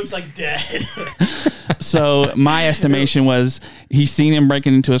 he looks like dead. So my estimation was he's seen him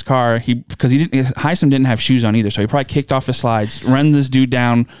breaking into his car. Because Hisam didn't have shoes on either, so he probably kicked off his slides, run this dude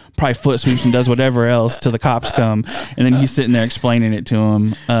down, probably foot sweeps and does whatever else till the cops come, and then he's sitting there explaining it to him.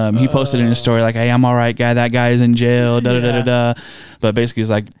 He posted in his story like, "Hey, I'm all right, guy. That guy is in jail." Da da da da. But basically, he's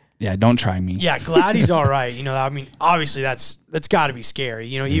like, "Yeah, don't try me." Yeah, glad he's all right. I mean, obviously that's got to be scary.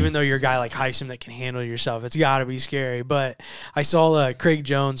 Even though you're a guy like Hisam that can handle yourself, it's got to be scary. But I saw Craig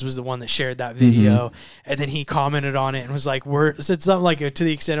Jones was the one that shared that video, and then he commented on it and was like, said something like to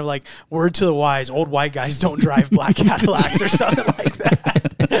the extent of like, "Word to the wise, old white guys don't drive black Cadillacs" or something like that.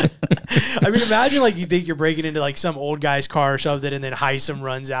 I mean, imagine like you think you're breaking into like some old guy's car or something, and then Hisam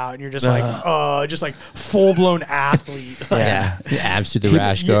runs out, and you're just just like full blown athlete. Abs to the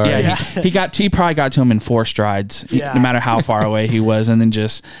rash guard. Yeah. He probably got to him in 4 strides, no matter how far away he was, and then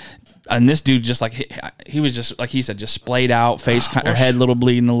and this dude just like he was just like he said, just splayed out, face or head little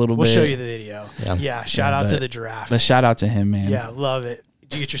bleeding a little bit. We'll show you the video. Yeah, shout out to the giraffe. But shout out to him, man. Yeah, love it.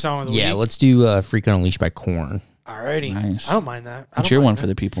 Did you get your song of the week? Yeah, let's do Freak Unleashed by Korn. Alrighty. Nice. I don't mind that. What's your one for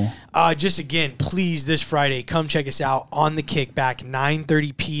the people? Just again, please, this Friday, come check us out on the Kickback,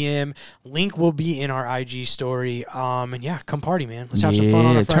 9:30 p.m. Link will be in our IG story. And yeah, come party, man. Let's have some fun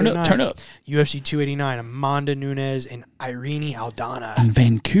on a Friday night. Turn up. UFC 289, Amanda Nunes and Irene Aldana. In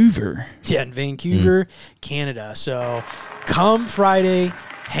Vancouver. Yeah, in Vancouver, Canada. So come Friday,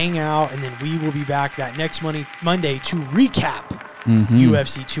 hang out, and then we will be back that next Monday to recap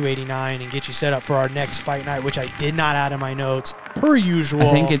UFC 289 and get you set up for our next fight night, which I did not add in my notes, per usual.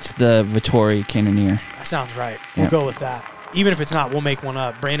 I think it's the Vittori Cannonier. That sounds right. We'll go with that. Even if it's not, we'll make one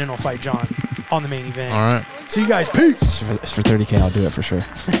up. Brandon will fight John on the main event. All right. So you guys, peace. It's for 30K, I'll do it for sure.